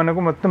వర్క్కి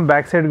మనకు మొత్తం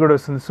బ్యాక్ సైడ్ కూడా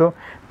వస్తుంది. So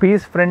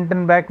piece front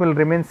and back will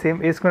remain same.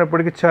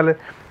 వేసుకున్నప్పటికీ చాలా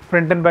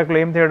ఫ్రంట్ అండ్ బ్యాక్లో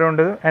ఏం తేడా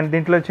ఉండదు. అండ్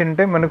దీంట్లో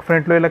వచ్చింటే మనకు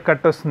ఫ్రంట్లో ఇలా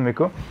కట్ వస్తుంది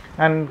మీకు.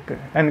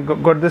 And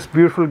got this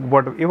beautiful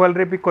bottom. ఇవాళ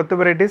రేపు కొత్త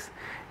varieties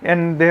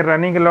and they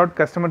running allot.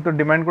 కస్టమర్తో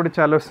డిమాండ్ కూడా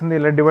చాలా వస్తుంది.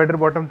 ఇలా డివైడర్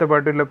బాటమ్తో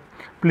పాటు ఇలా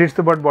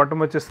ప్లీట్స్తో పాటు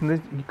బాటమ్ వచ్చేస్తుంది.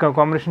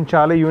 కాంబినేషన్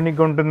చాలా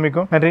యూనిక్గా ఉంటుంది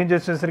మీకు. అండ్ రేంజ్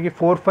వచ్చేసరికి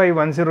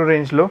 4510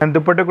 రేంజ్లో. అండ్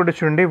దుపట్టా కూడా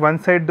చూడండి, వన్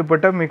సైడ్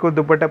దుపట్టా మీకు,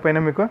 దుపట్టా పైన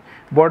మీకు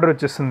బార్డర్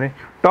వచ్చేస్తుంది.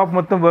 టాప్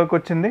మొత్తం వర్క్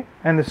వచ్చింది.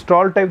 అండ్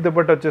స్టాల్ టైప్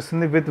దుపట్టా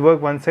వచ్చేస్తుంది with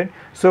work one side.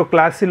 So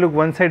classy look,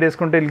 one side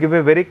వేసుకుంటే ఇల్ give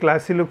a very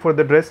classy look for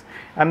the dress.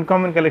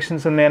 Uncommon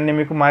collections ఉన్నాయి అన్ని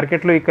మీకు.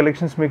 మార్కెట్లో ఈ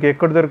కలెక్షన్స్ మీకు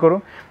ఎక్కడ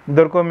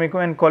దొరకవు మీకు.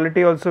 And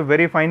quality also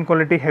very fine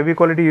quality, heavy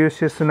quality use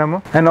చేస్తున్నాము.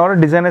 And all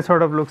designer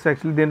sort of looks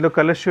actually. దీంట్లో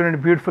కలర్స్ చూడండి,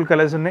 బ్యూటిఫుల్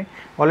కలర్స్ ఉన్నాయి.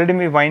 ఆల్రెడీ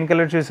మీరు వైన్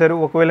కలర్ చూసారు.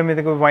 ఒకవేళ మీ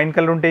దగ్గర వైన్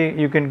కలర్ ఉంటే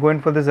you can go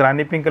in for this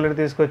Rani pink colour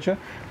తీసుకోవచ్చు,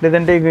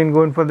 లేదంటే you can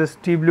go in for this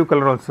tea blue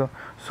colour also.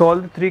 So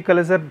all the 3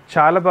 colours are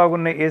చాలా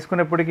బాగున్నాయి.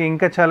 వేసుకునేప్పటికీ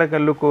ఇంకా చాలా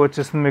లుక్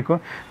వచ్చేస్తుంది మీకు.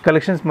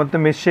 కలెక్షన్స్ మొత్తం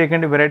మిస్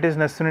చేయకండి. Varieties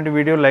నచ్చుతుంటే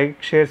video like,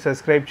 share,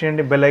 subscribe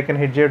చేయండి. బెల్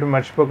ఐకాన్ హిట్ చేయడం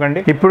మర్చిపోకండి.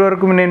 ఇప్పటి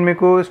వరకు నేను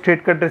మీకు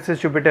స్ట్రేట్ కట్ డ్రెస్సెస్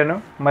చూపెట్టాను,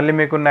 మళ్ళీ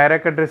మీకు నైరా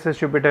కట్ డ్రెస్సెస్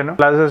చూపెట్టాను,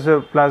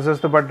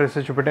 ప్లాజోస్తో పాటు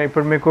డ్రెస్సెస్ చూపెట్టాను.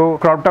 ఇప్పుడు మీకు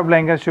క్రాప్ టాప్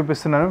లెహంగాస్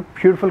చూపిస్తున్నాను.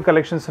 బ్యూటిఫుల్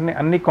కలెక్షన్స్ ఉన్నాయి,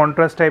 అన్ని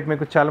కాంట్రాస్ట్ టైప్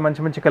మీకు చాలా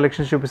మంచి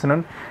కలెక్షన్స్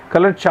చూపిస్తున్నాను.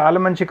 కలర్ చాలా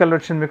మంచి కలర్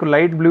వచ్చింది మీకు.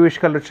 లైట్ బ్లూయిష్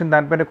కలర్ వచ్చింది,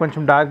 దానిపైన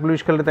కొంచెం డార్క్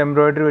బ్లూయిష్ కలర్తో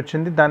ఎంబ్రాయిడరీ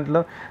వచ్చింది.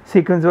 దాంట్లో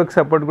సీక్వెన్స్ వర్క్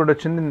సపోర్ట్ కూడా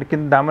వచ్చింది.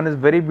 కింద Daman is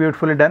very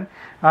beautifully done.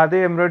 అదే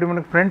ఎంబ్రాయిడరీ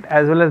మనకు front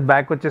as well as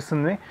back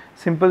వచ్చేస్తుంది.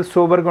 సింపుల్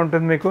సోబర్గా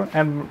ఉంటుంది మీకు.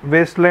 అండ్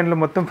వేస్ట్ లైన్లో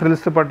మొత్తం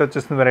ఫ్రిల్స్తో పాటు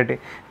వచ్చేస్తుంది వెరైటీ.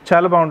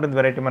 చాలా బాగుంటుంది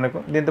వెరైటీ మనకు.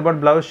 దీంతో పాటు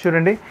బ్లౌజ్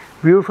చూడండి,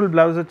 బ్యూటిఫుల్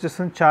బ్లౌజ్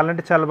వచ్చేస్తుంది. చాలా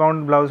అంటే చాలా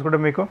బాగుంటుంది బ్లౌజ్ కూడా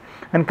మీకు.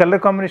 And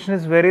colour combination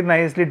is very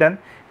nicely done.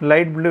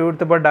 Light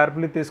బ్లూతో పాటు డార్క్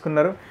బ్లూ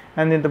తీసుకున్నారు.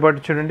 అండ్ దీంతో పాటు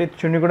చూడండి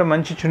చున్నీ కూడా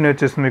మంచి చున్నీ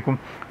వచ్చేస్తుంది మీకు.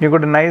 ఇది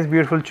కూడా నైస్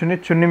బ్యూటిఫుల్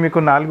చున్నీ మీకు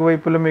 4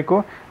 వైపులో మీకు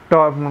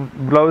టాప్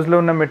బ్లౌజ్లో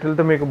ఉన్న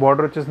మెటీరియల్తో మీకు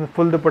బార్డర్ వచ్చేస్తుంది.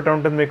 ఫుల్ దుపట్టా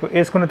ఉంటుంది మీకు.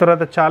 వేసుకున్న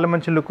తర్వాత చాలా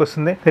మంచి లుక్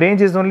వస్తుంది.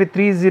 రేంజ్ ఈజ్ ఓన్లీ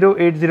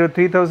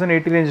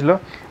 3080 రేంజ్లో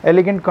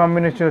ఎలిగెంట్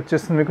కాంబినేషన్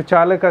వచ్చేస్తుంది మీకు.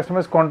 చాలా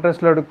కస్టమర్స్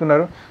కాంట్రాస్ట్లో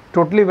అడుగుతున్నారు.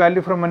 Totally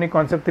value from money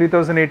concept.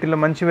 3080లో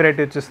మంచి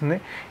వెరైటీ వచ్చేస్తుంది.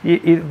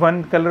 ఈ వన్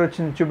కలర్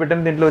వచ్చింది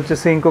చూపెట్టాను. దీంట్లో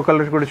వచ్చేసి ఇంకో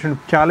కలర్ కూడా చూడండి,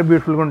 చాలా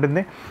బ్యూటిఫుల్గా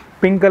ఉంటుంది.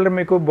 పింక్ కలర్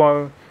మీకు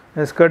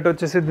స్కర్ట్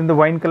వచ్చేసి దీంతో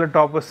వైన్ కలర్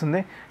టాప్ వస్తుంది.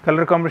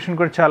 కలర్ కాంబినేషన్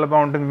కూడా చాలా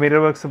బాగుంటుంది.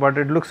 మిర్రర్ వర్క్స్ పాటు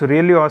it looks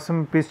really awesome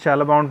piece.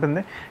 చాలా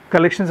బాగుంటుంది.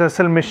 కలెక్షన్స్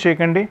అస్సలు మిస్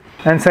చేయకండి.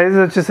 అండ్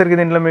సైజెస్ వచ్చేసరికి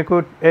దీంట్లో మీకు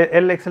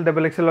L, XL,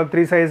 double XL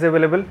 3 size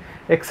available.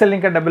 XL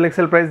ఇంకా డబుల్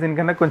ఎక్సెల్ ప్రైస్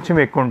దీనికన్నా కొంచెం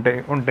ఎక్కువ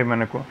ఉంటాయి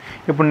మనకు.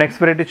 ఇప్పుడు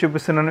నెక్స్ట్ వెరైటీ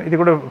చూపిస్తున్నాను. ఇది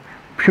కూడా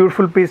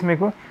బ్యూటిఫుల్ పీస్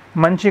మీకు.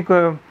 మంచి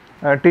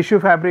టిష్యూ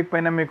ఫ్యాబ్రిక్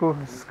పైన మీకు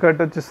స్కర్ట్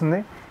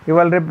వచ్చేస్తుంది.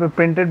 ఇవాళ రేపు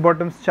ప్రింటెడ్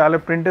బాటమ్స్, చాలా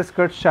ప్రింటెడ్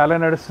స్కర్ట్స్ చాలా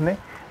నడుస్తున్నాయి.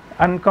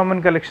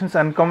 Uncommon collections,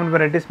 uncommon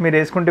varieties. మీరు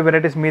వేసుకుంటే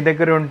వెరైటీస్ మీ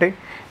దగ్గరే ఉంటాయి.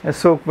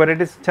 సో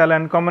వెరైటీస్ చాలా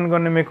అన్కామన్గా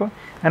ఉన్నాయి మీకు.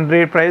 అండ్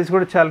ప్రైస్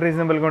కూడా చాలా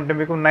రీజనబుల్గా ఉంటాయి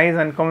మీకు. నైస్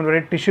అన్కామన్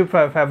వెరైటీ టిష్యూ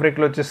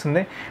ఫ్యాబ్రిక్లో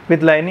వచ్చేస్తుంది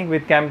విత్ లైనింగ్,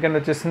 విత్ క్యాన్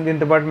వచ్చేస్తుంది.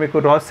 దీంతో పాటు మీకు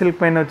రా సిల్క్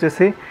పైన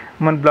వచ్చేసి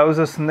మన బ్లౌజ్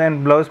వస్తుంది. అండ్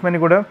బ్లౌజ్ పైన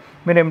కూడా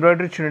మీరు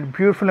ఎంబ్రాయిడరీ చూడండి,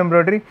 బ్యూటిఫుల్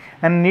ఎంబ్రాయిడరీ.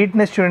 అండ్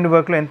నీట్నెస్ చూడండి,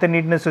 వర్క్లో ఎంత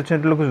నీట్నెస్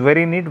వచ్చింది. Look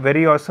very neat,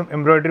 very awesome.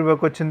 Embroidery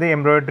work వచ్చింది,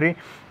 ఎంబ్రాయిడరీ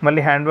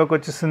మళ్ళీ హ్యాండ్ వర్క్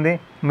వచ్చేస్తుంది,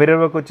 మిర్రర్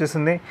వర్క్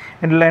వచ్చేస్తుంది.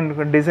 అండ్ ఇలా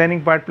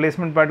డిజైనింగ్ పార్ట్,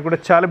 ప్లేస్మెంట్ పార్ట్ కూడా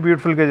చాలా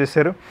బ్యూటిఫుల్గా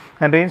చేశారు.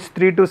 And range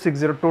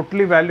 3260,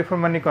 totally value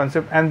for money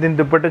concept. And దీని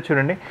దుపట్టా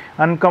చూడండి,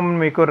 అన్కామన్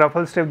మీకు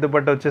రఫల్ స్టైప్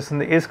దుపట్టా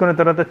వచ్చేస్తుంది. వేసుకున్న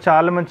తర్వాత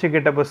చాలా మంచి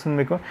గెటప్ వస్తుంది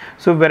మీకు.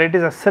 సో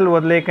వెరైటీస్ అస్సలు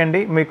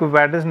వదిలేయకండి. మీకు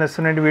varieties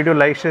నచ్చుతున్నాయి video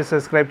like, share,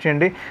 subscribe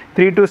చేయండి.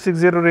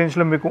 3260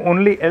 రేంజ్లో మీకు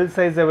ఓన్లీ ఎల్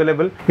సైజ్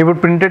అవైలబుల్. ఇప్పుడు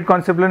ప్రింటెడ్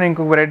కాన్సెప్ట్లో నేను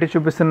ఇంకొక వెరైటీ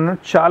చూపిస్తున్నాను.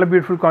 చాలా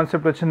బ్యూటిఫుల్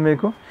కాన్సెప్ట్ వచ్చింది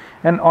మీకు.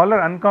 And all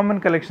are uncommon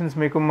collections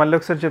మీకు. మళ్ళీ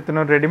ఒకసారి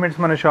చెప్తున్నాను, రెడీమేడ్స్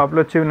మన షాప్లో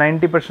వచ్చేవి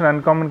 90%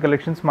 అన్కామన్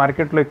కలెక్షన్స్.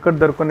 మార్కెట్లో ఎక్కడ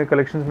దొరుకునే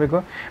కలెక్షన్స్ మీకు.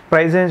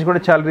 ప్రైస్ రేంజ్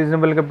కూడా చాలా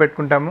రీజనబుల్గా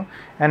పెట్టుకుంటాము.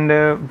 అండ్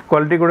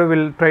క్వాలిటీ కూడా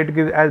will try to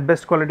give as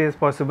best quality as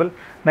possible.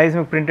 Nice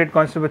మీకు ప్రింటెడ్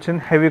కాన్సెప్ట్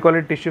వచ్చింది. హెవీ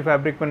క్వాలిటీ టిష్యూ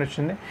ఫ్యాబ్రిక్ పైన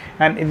వచ్చింది.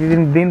 అండ్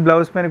దీని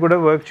బ్లౌజ్ పైన కూడా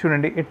వర్క్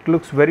చూడండి, ఇట్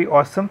లుక్స్ వెరీ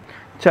ఆసమ్.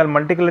 చాలా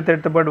మల్టీ కలర్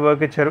థ్రెడ్తో పాటు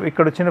వర్క్ ఇచ్చారు.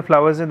 ఇక్కడ వచ్చిన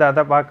ఫ్లవర్స్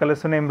దాదాపు ఆ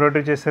కలర్స్తో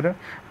ఎంబ్రాయిడరీ చేశారు.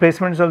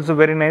 Placements also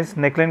very nice.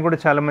 Neck line కూడా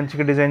చాలా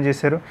మంచిగా డిజైన్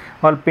చేశారు.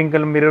 ఆల్ పింక్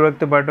కలర్ మిర్రర్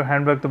వర్క్తో పాటు,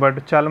 హ్యాండ్ వర్క్తో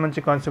పాటు చాలా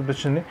మంచి కాన్సెప్ట్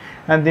వచ్చింది.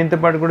 అండ్ దీంతో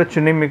పాటు కూడా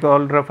చున్నీ మీకు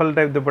ఆల్ రఫల్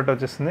టైప్ దుపట్టా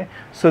వచ్చేస్తుంది.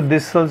 So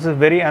this also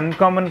very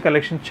uncommon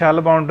collection.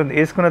 చాలా బాగుంటుంది.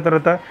 వేసుకున్న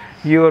తర్వాత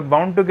you are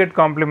bound to get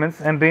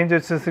compliments. And range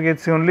వచ్చేసరికి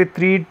ఇట్స్ ఓన్లీ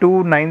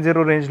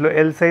 3290 రేంజ్లో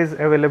ఎల్ సైజ్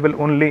అవైలబుల్.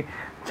 ఓన్లీ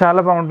చాలా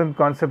బాగుంటుంది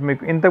కాన్సెప్ట్.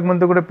 మీకు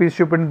ఇంతకుముందు కూడా పీస్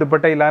చూపెట్టిన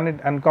దుపట్టా ఇలానే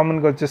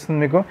అన్కామన్గా వచ్చేస్తుంది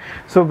మీకు.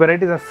 సో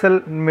వెరైటీస్ అస్సలు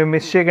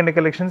మిస్ చేయకండి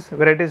collections.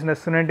 Varieties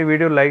నచ్చుతున్నాయంటే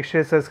video like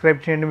share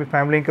subscribe చేయండి మీ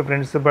ఫ్యామిలీ ఇంకా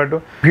ఫ్రెండ్స్తో పాటు.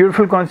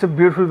 బ్యూటిఫుల్ కాన్సెప్ట్,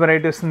 బ్యూటిఫుల్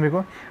వెరైటీ వస్తుంది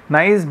మీకు.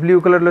 నైస్ బ్లూ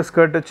కలర్లో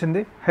స్కర్ట్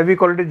వచ్చింది, heavy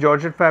quality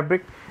georgette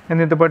fabric. And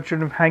దీంతో పాటు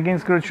చూడండి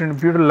హ్యాంగింగ్స్ కూడా చూడండి,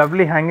 బ్యూటిఫుల్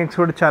లవ్లీ హ్యాంగింగ్స్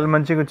కూడా చాలా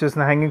మంచిగా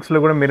వచ్చేస్తుంది. హ్యాంగింగ్స్లో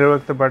కూడా మిర్రర్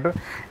వర్క్తో పాటు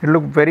it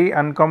look very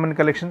uncommon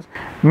collections.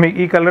 మీకు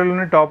ఈ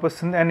కలర్లోనే టాప్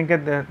వస్తుంది. అండ్ ఇంకా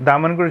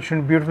దామన్ కూడా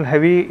చూడండి, బ్యూటిఫుల్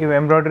హెవీ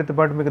ఎంబ్రాయిడరీతో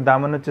పాటు మీకు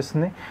దామన్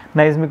వచ్చేస్తుంది.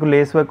 నైస్ మీకు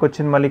లేస్ వర్క్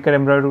వచ్చింది, మళ్ళీ ఇక్కడ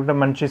ఎంబ్రాయిడరీ కూడా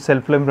మంచి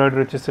సెల్ఫ్లో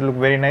ఎంబ్రాయిడరీ వచ్చేస్తుంది,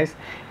 లుక్ వెరీ నైస్.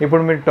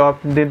 ఇప్పుడు మీరు టాప్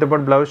దీంతో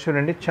పాటు బ్లౌజ్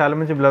చూడండి, చాలా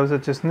మంచి బ్లౌజ్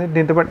వచ్చేస్తుంది.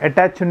 దీంతో పాటు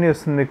అటాచ్ చున్నీ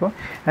వస్తుంది మీకు.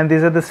 And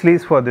these are the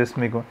sleeves for this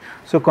మీకు.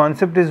 So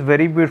concept is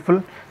very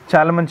beautiful,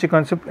 చాలా మంచి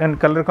concept. And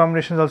colour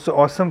combinations also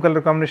awesome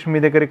colour combination. మీ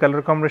దగ్గర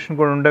కలర్ కాంబినేషన్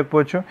కూడా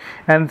ఉండకపోవచ్చు.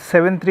 And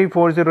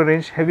 7340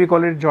 range, heavy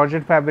quality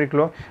georgette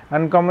ఫ్యాబ్రిక్లో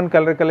uncommon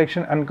colour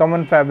collection,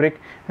 uncommon fabric.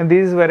 And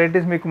these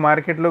varieties మీకు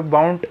మార్కెట్లో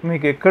bound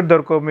మీకు ఎక్కడ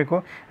దొరకవు మీకు.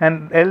 And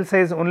L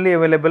size only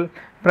available.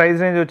 Price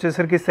range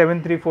వచ్చేసరికి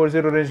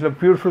 7340 రేంజ్లో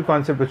బ్యూటిఫుల్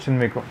కాన్సెప్ట్ వచ్చింది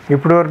మీకు.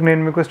 ఇప్పటి వరకు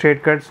నేను మీకు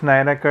straight cuts,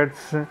 Naira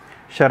cuts,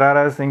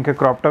 shararas ఇంకా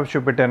క్రాప్ టాప్స్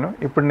చూపెట్టాను.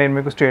 ఇప్పుడు నేను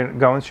మీకు స్ట్రేట్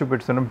గౌన్స్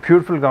చూపిస్తున్నాను.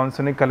 బ్యూటిఫుల్ గౌన్స్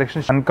ఉన్నాయి,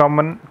 కలెక్షన్స్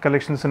అన్కామన్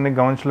కలెక్షన్స్ ఉన్నాయి.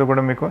 గౌన్స్లో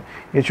కూడా మీకు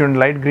ఇది చూడండి,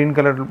 లైట్ గ్రీన్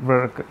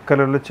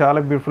కలర్లో చాలా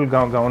బ్యూటిఫుల్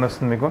గౌన్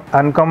వస్తుంది మీకు.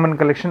 Uncommon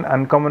collection,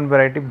 uncommon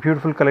variety,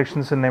 beautiful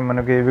collections ఉన్నాయి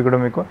మనకి ఇవి కూడా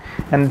మీకు.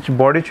 అండ్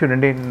బాడీ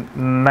చూడండి,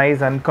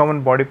 నైస్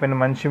అన్కామన్ బాడీ పైన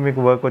మంచి మీకు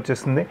వర్క్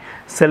వచ్చేస్తుంది.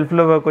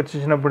 సెల్ఫ్లో వర్క్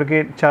వచ్చేసినప్పటికీ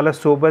చాలా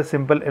సూపర్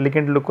సింపుల్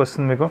ఎలిగెంట్ లుక్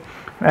వస్తుంది మీకు.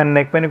 అండ్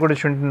నెక్ పైన కూడా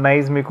చూడండి,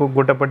 నైస్ మీకు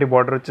గుట్టపట్టి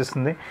బార్డర్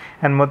వచ్చేస్తుంది.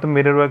 అండ్ మొత్తం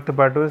మిర్రర్ వర్క్తో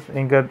పాటు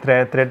ఇంకా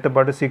థ్రెడ్తో పాటు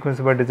సీక్వెన్స్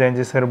పాటు డిజైన్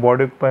చేశారు.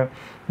 బాడీ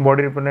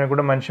పైన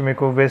కూడా మంచి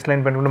మీకు వేస్ట్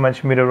లైన్ పైన కూడా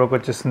మంచి మిర్రర్ వర్క్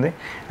వచ్చేస్తుంది.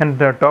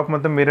 అండ్ టాప్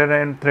మొత్తం మిర్రర్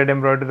అండ్ థ్రెడ్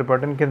ఎంబ్రాయిడరీతో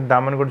పాటు కింద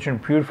దామన్ కూడా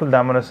చూడండి, బ్యూటిఫుల్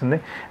దామన్ వస్తుంది.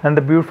 And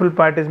the beautiful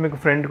part is మీకు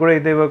ఫ్రంట్ కూడా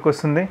ఇదే వర్క్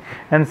వస్తుంది.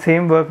 అండ్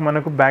సేమ్ వర్క్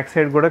మనకు బ్యాక్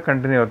సైడ్ కూడా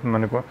కంటిన్యూ అవుతుంది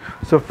మనకు.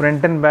 సో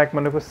ఫ్రంట్ అండ్ బ్యాక్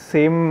మనకు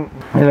సేమ్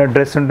ఇలా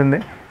డ్రెస్ ఉంటుంది.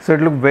 So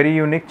it look very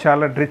unique,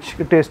 చాలా రిచ్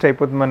టేస్ట్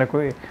అయిపోతుంది మనకు.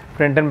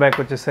 ఫ్రంట్ అండ్ బ్యాక్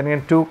వచ్చేసరికి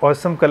అండ్ 2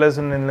 ఆసమ్ కలర్స్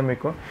ఉన్నాయి ఇందులో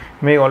మీకు.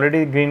 మీరు ఆల్రెడీ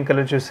గ్రీన్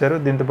కలర్ చూసారు,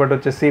 దీంతోపాటు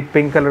వచ్చేసి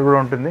పింక్ కలర్ కూడా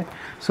ఉంటుంది.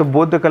 So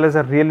both the colours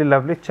are really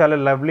lovely, చాలా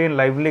లవ్లీ అండ్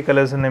లైవ్లీ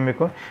కలర్స్ ఉన్నాయి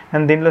మీకు.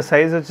 అండ్ దీనిలో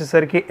సైజ్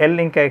వచ్చేసరికి ఎల్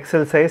ఇంకా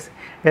XL size.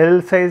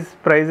 L size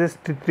prices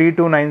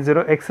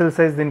 3290, XL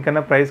size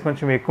దీనికన్నా ప్రైస్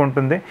కొంచెం ఎక్కువ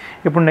ఉంటుంది.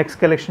 ఇప్పుడు నెక్స్ట్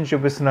కలెక్షన్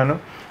చూపిస్తున్నాను.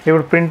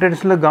 ఇప్పుడు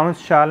ప్రింటెడ్స్లో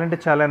గౌన్స్ చాలా అంటే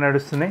చాలా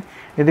నడుస్తున్నాయి.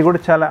 ఇది కూడా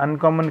చాలా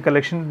uncommon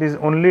collection. This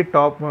only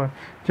top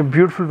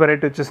beautiful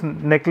variety వచ్చేస్తుంది.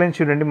 నెక్ లైన్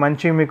చూడండి,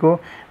 మంచి మీకు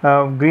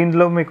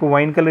గ్రీన్లో మీకు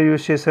వైన్ కలర్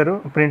యూజ్ చేశారు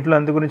ప్రింట్లో,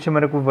 అందు గురించి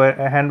మనకు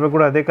హ్యాండ్ వర్క్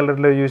కూడా అదే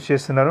కలర్లో యూజ్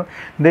చేస్తున్నారు.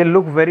 They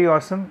look very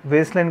awesome.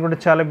 Waist line కూడా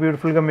చాలా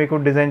బ్యూటిఫుల్గా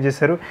మీకు డిజైన్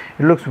చేశారు.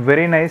 ఇట్ లుక్స్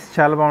వెరీ నైస్,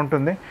 చాలా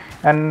బాగుంటుంది.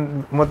 అండ్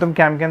మొత్తం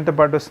క్యామ్తో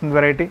పాటు వస్తుంది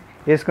వెరైటీ.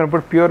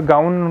 వేసుకున్నప్పుడు ప్యూర్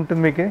గౌన్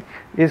ఉంటుంది మీకు.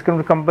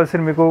 వేసుకున్నప్పుడు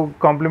కంపల్సరీ మీకు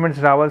compliments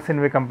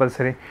రావాల్సినవి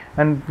compulsory.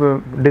 And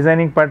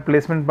designing part,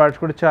 placement parts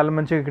కూడా చాలా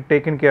మంచిగా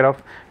టేకెన్ కేర్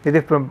ఆఫ్. ఇది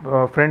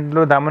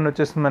ఫ్రంట్లో దామన్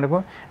వచ్చేస్తుంది మనకు.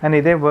 అండ్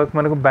ఇదే వర్క్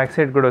మనకు బ్యాక్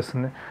సైడ్ కూడా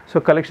వస్తుంది. So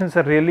collections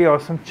are really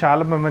awesome,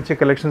 చాలా మంచి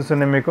కలెక్షన్స్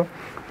ఉన్నాయి మీకు.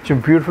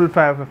 బ్యూటిఫుల్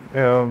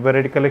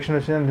వెరైటీ కలెక్షన్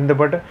వచ్చింది. దీంతో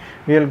పాటు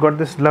we will got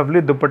this lovely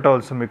dupatta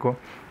also మీకు.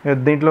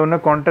 దీంట్లో ఉన్న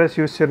కాంట్రాస్ట్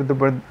యూజ్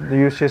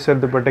చేశారు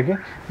దుపట్టకి.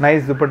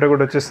 నైస్ దుపట్టా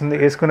కూడా వచ్చేస్తుంది.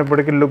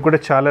 వేసుకున్నప్పటికీ లుక్ కూడా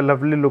చాలా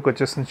లవ్లీ లుక్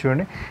వచ్చేస్తుంది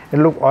చూడండి.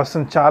 లుక్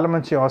ఆసమ్, చాలా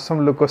మంచి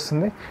ఆసమ్ లుక్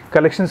వస్తుంది.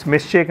 కలెక్షన్స్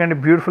మిస్ చేయకండి,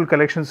 బ్యూటిఫుల్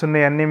కలెక్షన్స్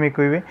ఉన్నాయి అన్నీ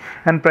మీకు ఇవి.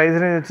 అండ్ ప్రైస్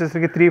రేంజ్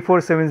వచ్చేసరికి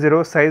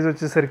 3470, సైజ్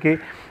వచ్చేసరికి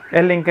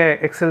ఎల్ ఇంకా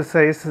XL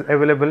size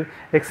available.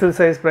 XL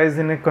size price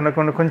దీన్ని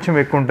కొంచెం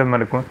ఎక్కువ ఉంటుంది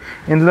మనకు.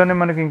 ఇందులోనే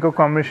మనకి ఇంకో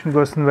కాంబినేషన్కి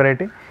వస్తుంది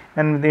వెరైటీ.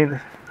 అండ్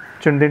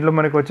దీంట్లో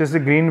మనకు వచ్చేసి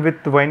గ్రీన్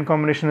విత్ వైన్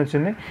కాంబినేషన్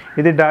వచ్చింది.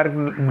 ఇది డార్క్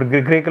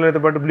గ్రే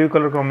కలర్తో పాటు బ్లూ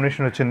కలర్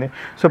కాంబినేషన్ వచ్చింది.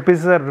 So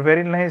pieces are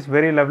very nice,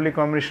 very lovely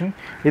combination.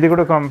 ఇది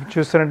కూడా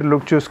చూస్తారంటే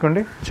లుక్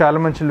చూసుకోండి, చాలా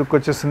మంచి లుక్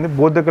వచ్చేస్తుంది.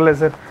 Both the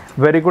colours are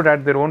very good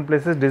at their own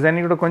places.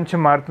 Designing కూడా కొంచెం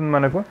మారుతుంది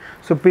మనకు.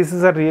 So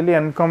pieces are really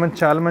uncommon,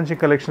 చాలా మంచి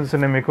కలెక్షన్స్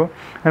ఉన్నాయి మీకు.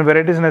 అండ్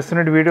వెరైటీస్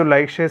నచ్చినట్టు వీడియో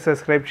లైక్ షేర్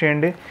సబ్స్క్రైబ్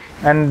చేయండి.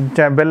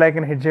 అండ్ బెల్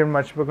ఐకన్ హిట్ చేయడం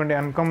మర్చిపోకండి.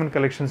 అన్కామన్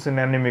కలెక్షన్స్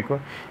ఉన్నాయి అన్నీ మీకు.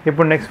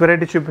 ఇప్పుడు నెక్స్ట్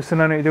వెరైటీ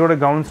చూపిస్తున్నాను. ఇది కూడా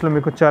గౌన్స్లో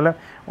మీకు చాలా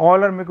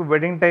ఆల్ ఆర్ మీకు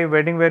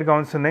వెడ్డింగ్ వేర్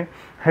గౌన్స్ ఉన్నాయి.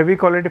 హెవీ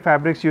క్వాలిటీ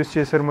ఫ్యాబ్రిక్స్ యూస్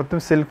చేశారు. మొత్తం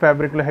సిల్క్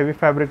ఫ్యాబ్రిక్లో, హెవీ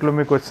ఫ్యాబ్రిక్లో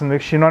మీకు వస్తుంది.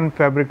 షినాన్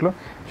ఫ్యాబ్రిక్లో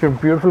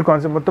బ్యూటిఫుల్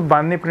కాన్సెప్ట్. మొత్తం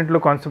బాందీ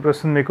ప్రింట్లో కాన్సెప్ట్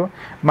వస్తుంది మీకు.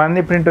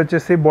 బాందీ ప్రింట్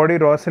వచ్చేసి బాడీ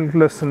రా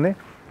సిల్క్లో వస్తుంది.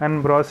 అండ్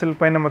బ్రా సిల్క్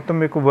పైన మొత్తం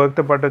మీకు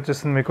వర్క్తో పాటు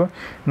వచ్చేస్తుంది మీకు.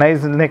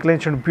 నైస్ నెక్ లైన్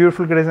చూడండి,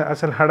 బ్యూటిఫుల్ డిజైన్.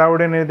 అసలు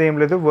హడావుడి అనేది ఏం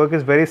లేదు. Work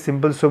is very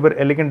simple, super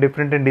elegant,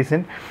 different and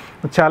decent.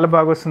 చాలా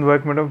బాగా వస్తుంది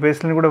వర్క్ మేడం.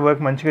 వేస్ట్ లైన్ కూడా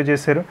వర్క్ మంచిగా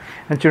చేశారు.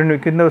 అండ్ చూడండి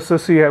కింద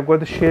వస్తుంది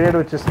కాకపోతే షేడెడ్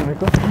వచ్చేస్తుంది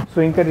మీకు. సో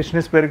ఇంకా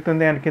రిచ్నెస్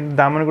పెరుగుతుంది. అండ్ కింద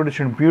దామన్ కూడా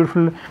చూడండి,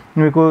 బ్యూటిఫుల్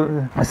మీకు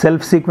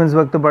సెల్ఫ్ సీక్వెన్స్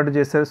వర్క్తో పాటు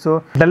చేశారు. సో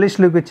డల్లిష్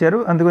లుక్ ఇచ్చారు,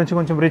 అందుగురించి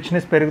కొంచెం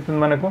రిచ్నెస్ పెరుగుతుంది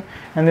మనకు.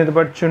 అండ్ దీంతో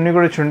పాటు చున్నీ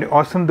కూడా చూడండి,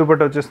 ఆసమ్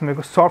దుపట్టా వచ్చేస్తుంది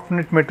మీకు. Soft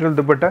net material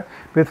dupatta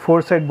with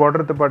 4 side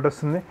బార్డర్తో పాటు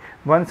వస్తుంది.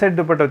 1 సైడ్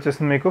దుపట్టా దుపట్టా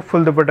వచ్చేస్తుంది మీకు,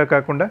 ఫుల్ దుపట్టా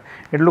కాకుండా.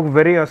 ఇట్ లుక్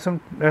వెరీ అవసమ్,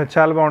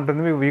 చాలా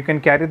బాగుంటుంది. You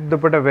can carry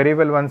dupatta very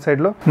well one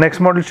సైడ్లో.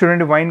 నెక్స్ట్ మోడల్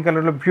చూడండి, వైన్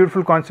కలర్లో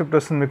బ్యూటిఫుల్ కాన్సెప్ట్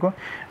వస్తుంది మీకు.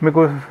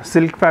 మీకు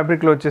సిల్క్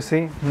ఫ్యాబ్రిక్లో వచ్చేసి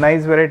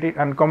nice variety,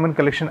 uncommon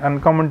collection,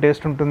 uncommon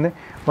taste ఉంటుంది.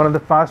 One of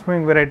the fast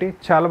moving variety,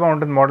 చాలా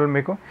బాగుంటుంది మోడల్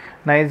మీకు.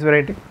 Nice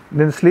variety.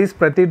 దీని స్లీవ్స్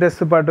ప్రతి డ్రెస్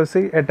పాటు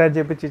వచ్చి అటాచ్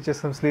చేపించి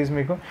ఇచ్చేస్తాం స్లీవ్స్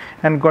మీకు.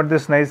 And got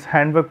this nice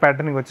hand work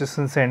patterning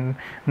వచ్చేస్తుంది అండ్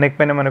నెక్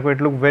పైన మనకు.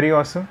 It look very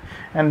awesome.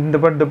 And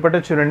dupatta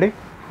చూడండి,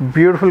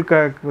 బ్యూటిఫుల్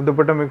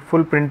దుపట్టా మీకు,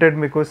 ఫుల్ ప్రింటెడ్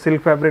మీకు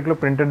సిల్క్ ఫ్యాబ్రిక్లో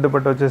ప్రింటెడ్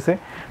దుపట్టా వచ్చేసి.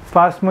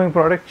 ఫాస్ట్ మూవింగ్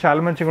ప్రోడక్ట్,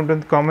 చాలా మంచిగా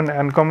ఉంటుంది.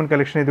 అన్కామన్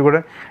కలెక్షన్ ఇది కూడా.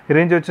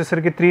 రేంజ్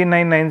వచ్చేసరికి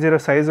 3990,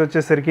 సైజ్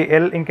వచ్చేసరికి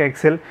ఎల్ ఇంకా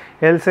ఎక్సెల్.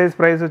 ఎల్ సైజ్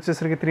ప్రైస్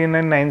వచ్చేసరికి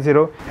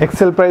 3990,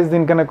 ఎక్సెల్ ప్రైస్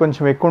దీనికన్నా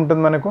కొంచెం ఎక్కువ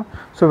ఉంటుంది మనకు.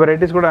 సో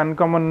వెరైటీస్ కూడా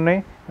అన్కామన్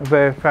ఉన్నాయి.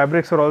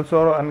 Fabrics are also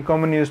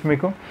uncommon used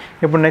మీకు.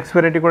 ఇప్పుడు నెక్స్ట్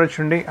వెరైటీ కూడా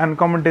చూడండి,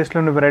 అన్కామన్ టేస్ట్లో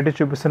ఉన్న వెరైటీ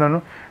చూపిస్తున్నాను.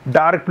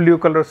 డార్క్ బ్లూ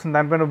కలర్ వస్తుంది,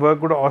 దానిపైన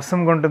వర్క్ కూడా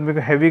ఆసమ్గా ఉంటుంది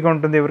మీకు, హెవీగా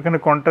ఉంటుంది.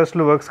 ఎవరికైనా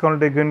కాంట్రాస్ట్లో వర్క్స్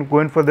కావాలంటే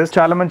గోయింగ్ ఫర్ దిస్.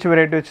 చాలా మంచి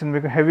వెరైటీ వచ్చింది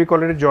మీకు, heavy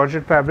quality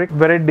georgette fabric.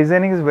 Variety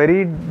designing is very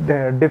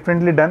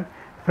differently done.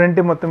 Front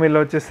మొత్తం ఇలా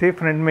వచ్చేసి,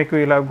 ఫ్రంట్ మీకు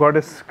ఇలా God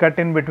is cut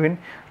in between.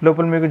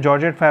 లోపల మీకు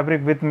జార్జెట్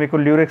ఫ్యాబ్రిక్ విత్ మీకు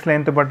ల్యూరెక్స్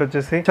లైన్తో పాటు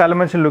వచ్చేసి చాలా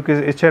మంచి లుక్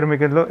ఇచ్చారు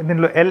మీకు.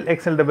 దీనిలో L,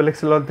 XL, double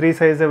XL 3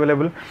 size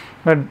available.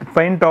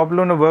 పైన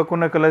టాప్లో ఉన్న వర్క్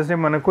ఉన్న కలర్స్ని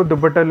మనకు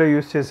దుపట్టాలో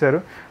యూస్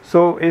చేశారు.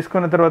 సో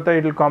వేసుకున్న తర్వాత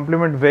it will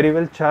complement very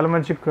well. చాలా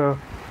మంచి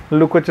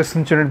లుక్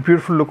వచ్చేస్తుంది చూడండి,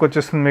 బ్యూటిఫుల్ లుక్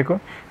వచ్చేస్తుంది మీకు.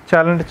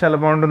 చాలా అంటే చాలా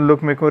బాగుంటుంది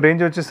లుక్ మీకు.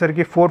 రేంజ్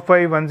వచ్చేసరికి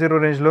 4510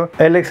 రేంజ్లో.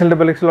 L, XL,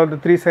 double XL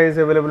 3 size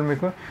available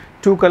మీకు.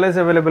 2 కలర్స్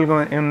అవైలబుల్గా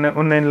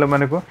ఉన్నాయి ఇందులో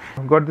మనకు.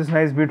 Got this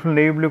nice beautiful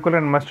navy blue colour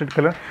and mustard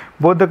colour.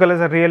 Both the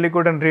colours are really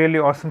good and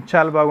really awesome.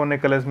 చాలా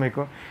బాగున్నాయి కలర్స్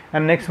మీకు.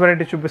 అండ్ నెక్స్ట్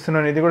వెరైటీ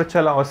చూపిస్తున్నాను, ఇది కూడా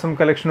చాలా ఆసమ్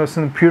కలెక్షన్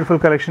వస్తుంది,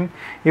 బ్యూటిఫుల్ కలెక్షన్.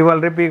 ఇవాళ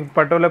రేపు ఈ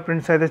పటోలా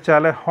ప్రింట్స్ అయితే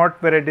చాలా హాట్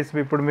వెరైటీస్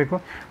ఇప్పుడు మీకు.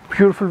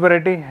 బ్యూటిఫుల్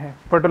వెరైటీ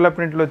పటోలా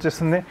ప్రింట్లో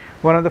వచ్చేస్తుంది.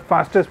 One of the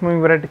fastest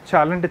moving variety,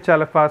 చాలా అంటే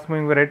చాలా fast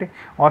moving variety.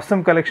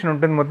 Awesome collection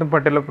ఉంటుంది మొత్తం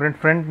పటోలా ప్రింట్.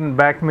 ఫ్రంట్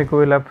బ్యాక్ మీకు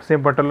ఇలా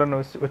సేమ్ పటోలా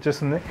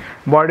వచ్చేస్తుంది.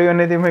 బాడీ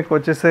అనేది మీకు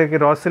వచ్చేసరికి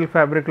రా సిల్క్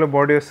ఫ్యాబ్రిక్లో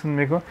బాడీ వస్తుంది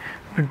మీకు.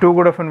 2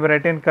 కూడా fun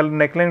variety. And colour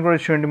neck line కూడా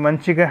చూడండి,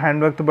 మంచిగా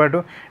హ్యాండ్ వర్క్తో పాటు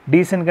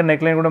డీసెంట్గా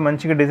నెక్ లైన్ కూడా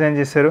మంచిగా డిజైన్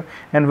చేశారు.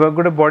 అండ్ వర్క్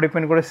కూడా బాడీ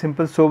పైన కూడా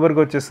సింపుల్ సోబర్గా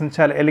వచ్చేస్తుంది,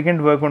 చాలా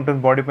ఎలిగెంట్ వర్క్ ఉంటుంది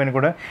బాడీ పైన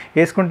కూడా.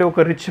 వేసుకుంటే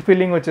ఒక రిచ్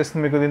ఫీలింగ్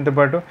వచ్చేస్తుంది మీకు దీంతో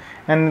పాటు.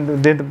 అండ్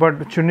దీంతో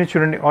పాటు చున్నీ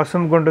చూడండి,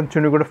 ఆసమ్గా ఉంటుంది.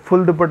 చున్నీ కూడా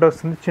ఫుల్ దుపట్టా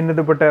వస్తుంది, చిన్న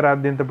దుపట్టా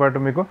రాదు దీంతో పాటు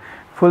మీకు.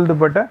 ఫుల్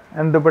దుపట్టా.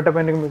 అండ్ దుపట్టా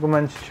పైన మీకు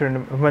మంచి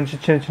చూడండి, మంచి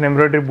చిన్న చిన్న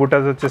ఎంబ్రాయిడరీ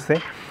బూటాస్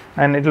వచ్చేస్తాయి.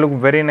 And it look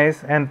very nice.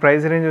 And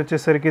price range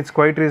వచ్చేసరికి ఇట్స్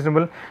క్వైట్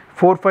రీజనబుల్.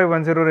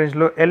 4510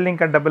 రేంజ్లో ఎల్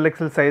ఇంకా డబుల్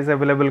ఎక్స్ఎల్ సైజ్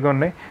అవైలబుల్గా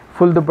ఉన్నాయి,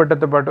 ఫుల్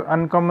దుపట్టాతో పాటు.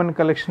 Uncommon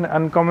collection,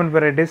 uncommon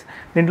varieties.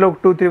 దీంట్లో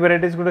 2-3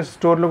 వెరైటీస్ కూడా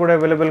స్టోర్లో కూడా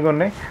అవైలబుల్గా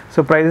ఉన్నాయి. సో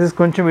ప్రైజెస్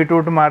కొంచెం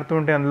ఇటు మారుతూ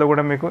ఉంటాయి అందులో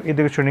కూడా మీకు.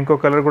 ఇది చూడండి, ఇంకో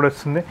కలర్ కూడా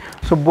వస్తుంది.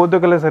 So both the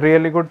colours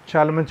really good,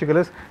 చాలా మంచి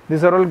colours.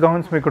 These are all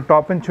gowns మీకు.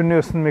 టాప్ అండ్ చున్నీ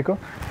వస్తుంది మీకు.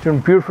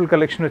 చూడండి, బ్యూటిఫుల్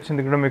కలెక్షన్ వచ్చింది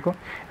ఇక్కడ మీకు.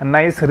 అండ్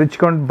నైస్ రిచ్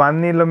కౌంట్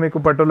బాందీలో మీకు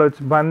పటోలా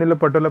బాందీలో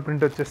పటోలా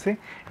ప్రింట్ వచ్చేసి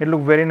it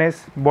look very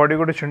nice. Body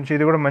కూడా చూడండి,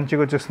 ఇది కూడా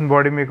మంచిగా వచ్చేస్తుంది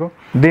బాడీ మీకు.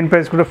 దీని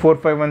ప్రైస్ కూడా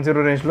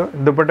 4510 రేంజ్లో.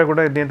 దుపట్టా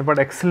కూడా దీంతో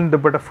పాటు ఎక్సలెంట్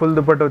దుపట్టా, ఫుల్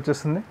దుపట్టా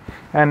వచ్చేస్తుంది.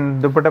 అండ్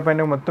దుపట్టా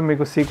పైన మొత్తం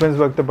మీకు సీక్వెన్స్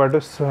వర్క్తో పాటు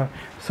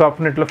సాఫ్ట్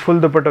నెట్లో ఫుల్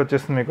దుపట్టా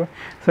వచ్చేస్తుంది మీకు.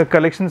 So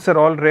collections are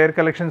all rare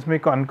collections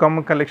మీకు,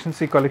 అన్కామన్ కలెక్షన్స్.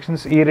 ఈ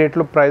కలెక్షన్స్ ఈ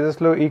రేట్లో,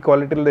 ప్రైజెస్లో, ఈ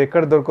క్వాలిటీలో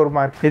ఎక్కడ దొరకరు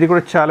మార్కెట్. ఇది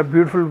కూడా చాలా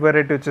బ్యూటిఫుల్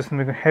వెరైటీ వచ్చేస్తుంది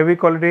మీకు. హెవీ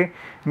క్వాలిటీ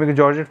మీకు,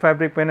 జార్జెట్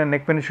ఫ్యాబ్రిక్ పైన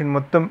నెక్ పైన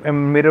మొత్తం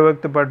మిర్రర్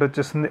వర్క్తో పాటు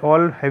వచ్చేస్తుంది.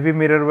 ఆల్ హెవీ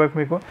మిర్రర్ వర్క్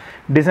మీకు.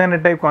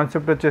 డిజైనర్ టైప్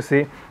కాన్సెప్ట్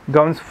వచ్చేసి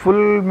గౌన్స్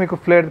ఫుల్ మీకు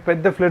ఫ్లేర్,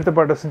 పెద్ద ఫ్లేర్తో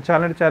పాటు వస్తుంది.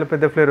 చాలా అంటే చాలా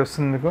పెద్ద ఫ్లేర్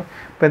వస్తుంది మీకు.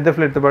 పెద్ద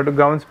ఫ్లేర్తో పాటు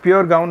గౌన్స్,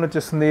 ప్యూర్ గౌన్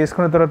వచ్చేస్తుంది.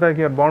 వేసుకున్న తర్వాత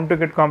you're bound to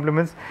get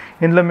compliments.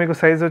 ఇందులో మీకు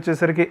సైజ్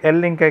వచ్చేసరికి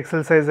ఎల్ ఇంకా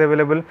ఎక్సెల్ సైజ్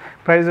అవైలబుల్.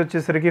 ప్రైస్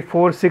వచ్చేసరికి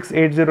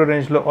 4680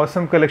 రేంజ్లో.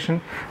 Awesome collection.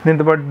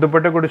 దీంతో పాటు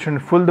దుపట్టా కూడా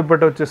చూడండి, ఫుల్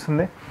దుపట్టా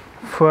వచ్చేస్తుంది.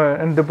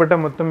 అండ్ దుపట్టా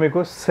మొత్తం మీకు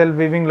సెల్ఫ్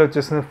వీవింగ్లో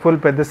వచ్చేస్తుంది, ఫుల్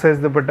పెద్ద size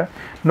dupatta.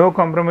 No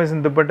compromise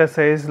in dupatta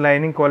size,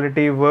 lining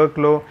quality,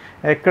 వర్క్లో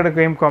ఎక్కడికి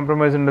ఏం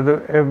కాంప్రమైజ్ ఉండదు.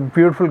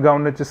 బ్యూటిఫుల్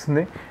గౌన్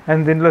వచ్చేస్తుంది.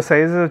 అండ్ దీంట్లో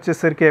సైజెస్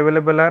వచ్చేసరికి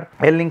అవైలబుల్ ఆర్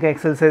ఎల్ ఇంకా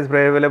ఎక్సెల్ సైజ్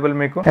అవైలబుల్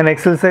మీకు. అండ్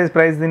ఎక్సెల్ సైజ్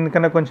ప్రైస్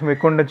దీనికన్నా కొంచెం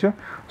ఎక్కువ ఉండొచ్చు.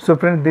 So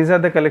friends, these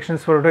are the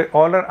collections for today.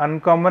 All are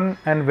uncommon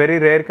and very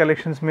rare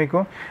collections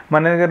మీకు.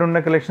 మన దగ్గర ఉన్న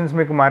కలెక్షన్స్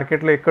మీకు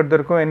మార్కెట్లో ఎక్కడ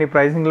దొరకవు, ఎనీ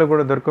ప్రైసింగ్లో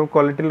కూడా దొరకవు,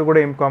 క్వాలిటీలో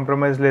కూడా ఏం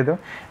కాంప్రమైజ్ లేదు.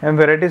 అండ్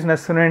వెరైటీస్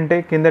నచ్చుతున్నాయంటే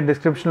కింద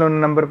డిస్క్రిప్షన్లో ఉన్న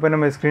నెంబర్ పైన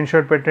మీరు స్క్రీన్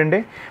షాట్ పెట్టండి,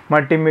 మా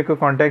టీం మీకు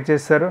కాంటాక్ట్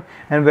చేస్తారు.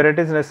 అండ్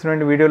వెరైటీస్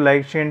నచ్చుతున్నాయంటే వీడియో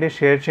లైక్ చేయండి,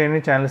 షేర్ చేయండి,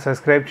 ఛానల్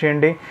సబ్స్క్రైబ్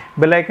చేయండి,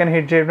 బెల్ ఐకాన్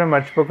హిట్ చేయడం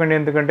మర్చిపోకండి.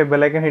 ఎందుకంటే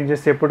బెల్ ఐకాన్ హిట్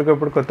చేస్తే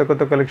ఎప్పటికప్పుడు కొత్త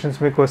కొత్త కలెక్షన్స్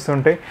మీకు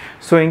వస్తుంటాయి.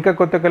 సో ఇంకా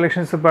కొత్త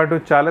కలెక్షన్స్తో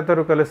పాటు చాలా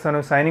త్వరగా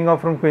కలుస్తాను. Signing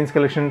off from queens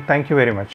collection. Thank you very much.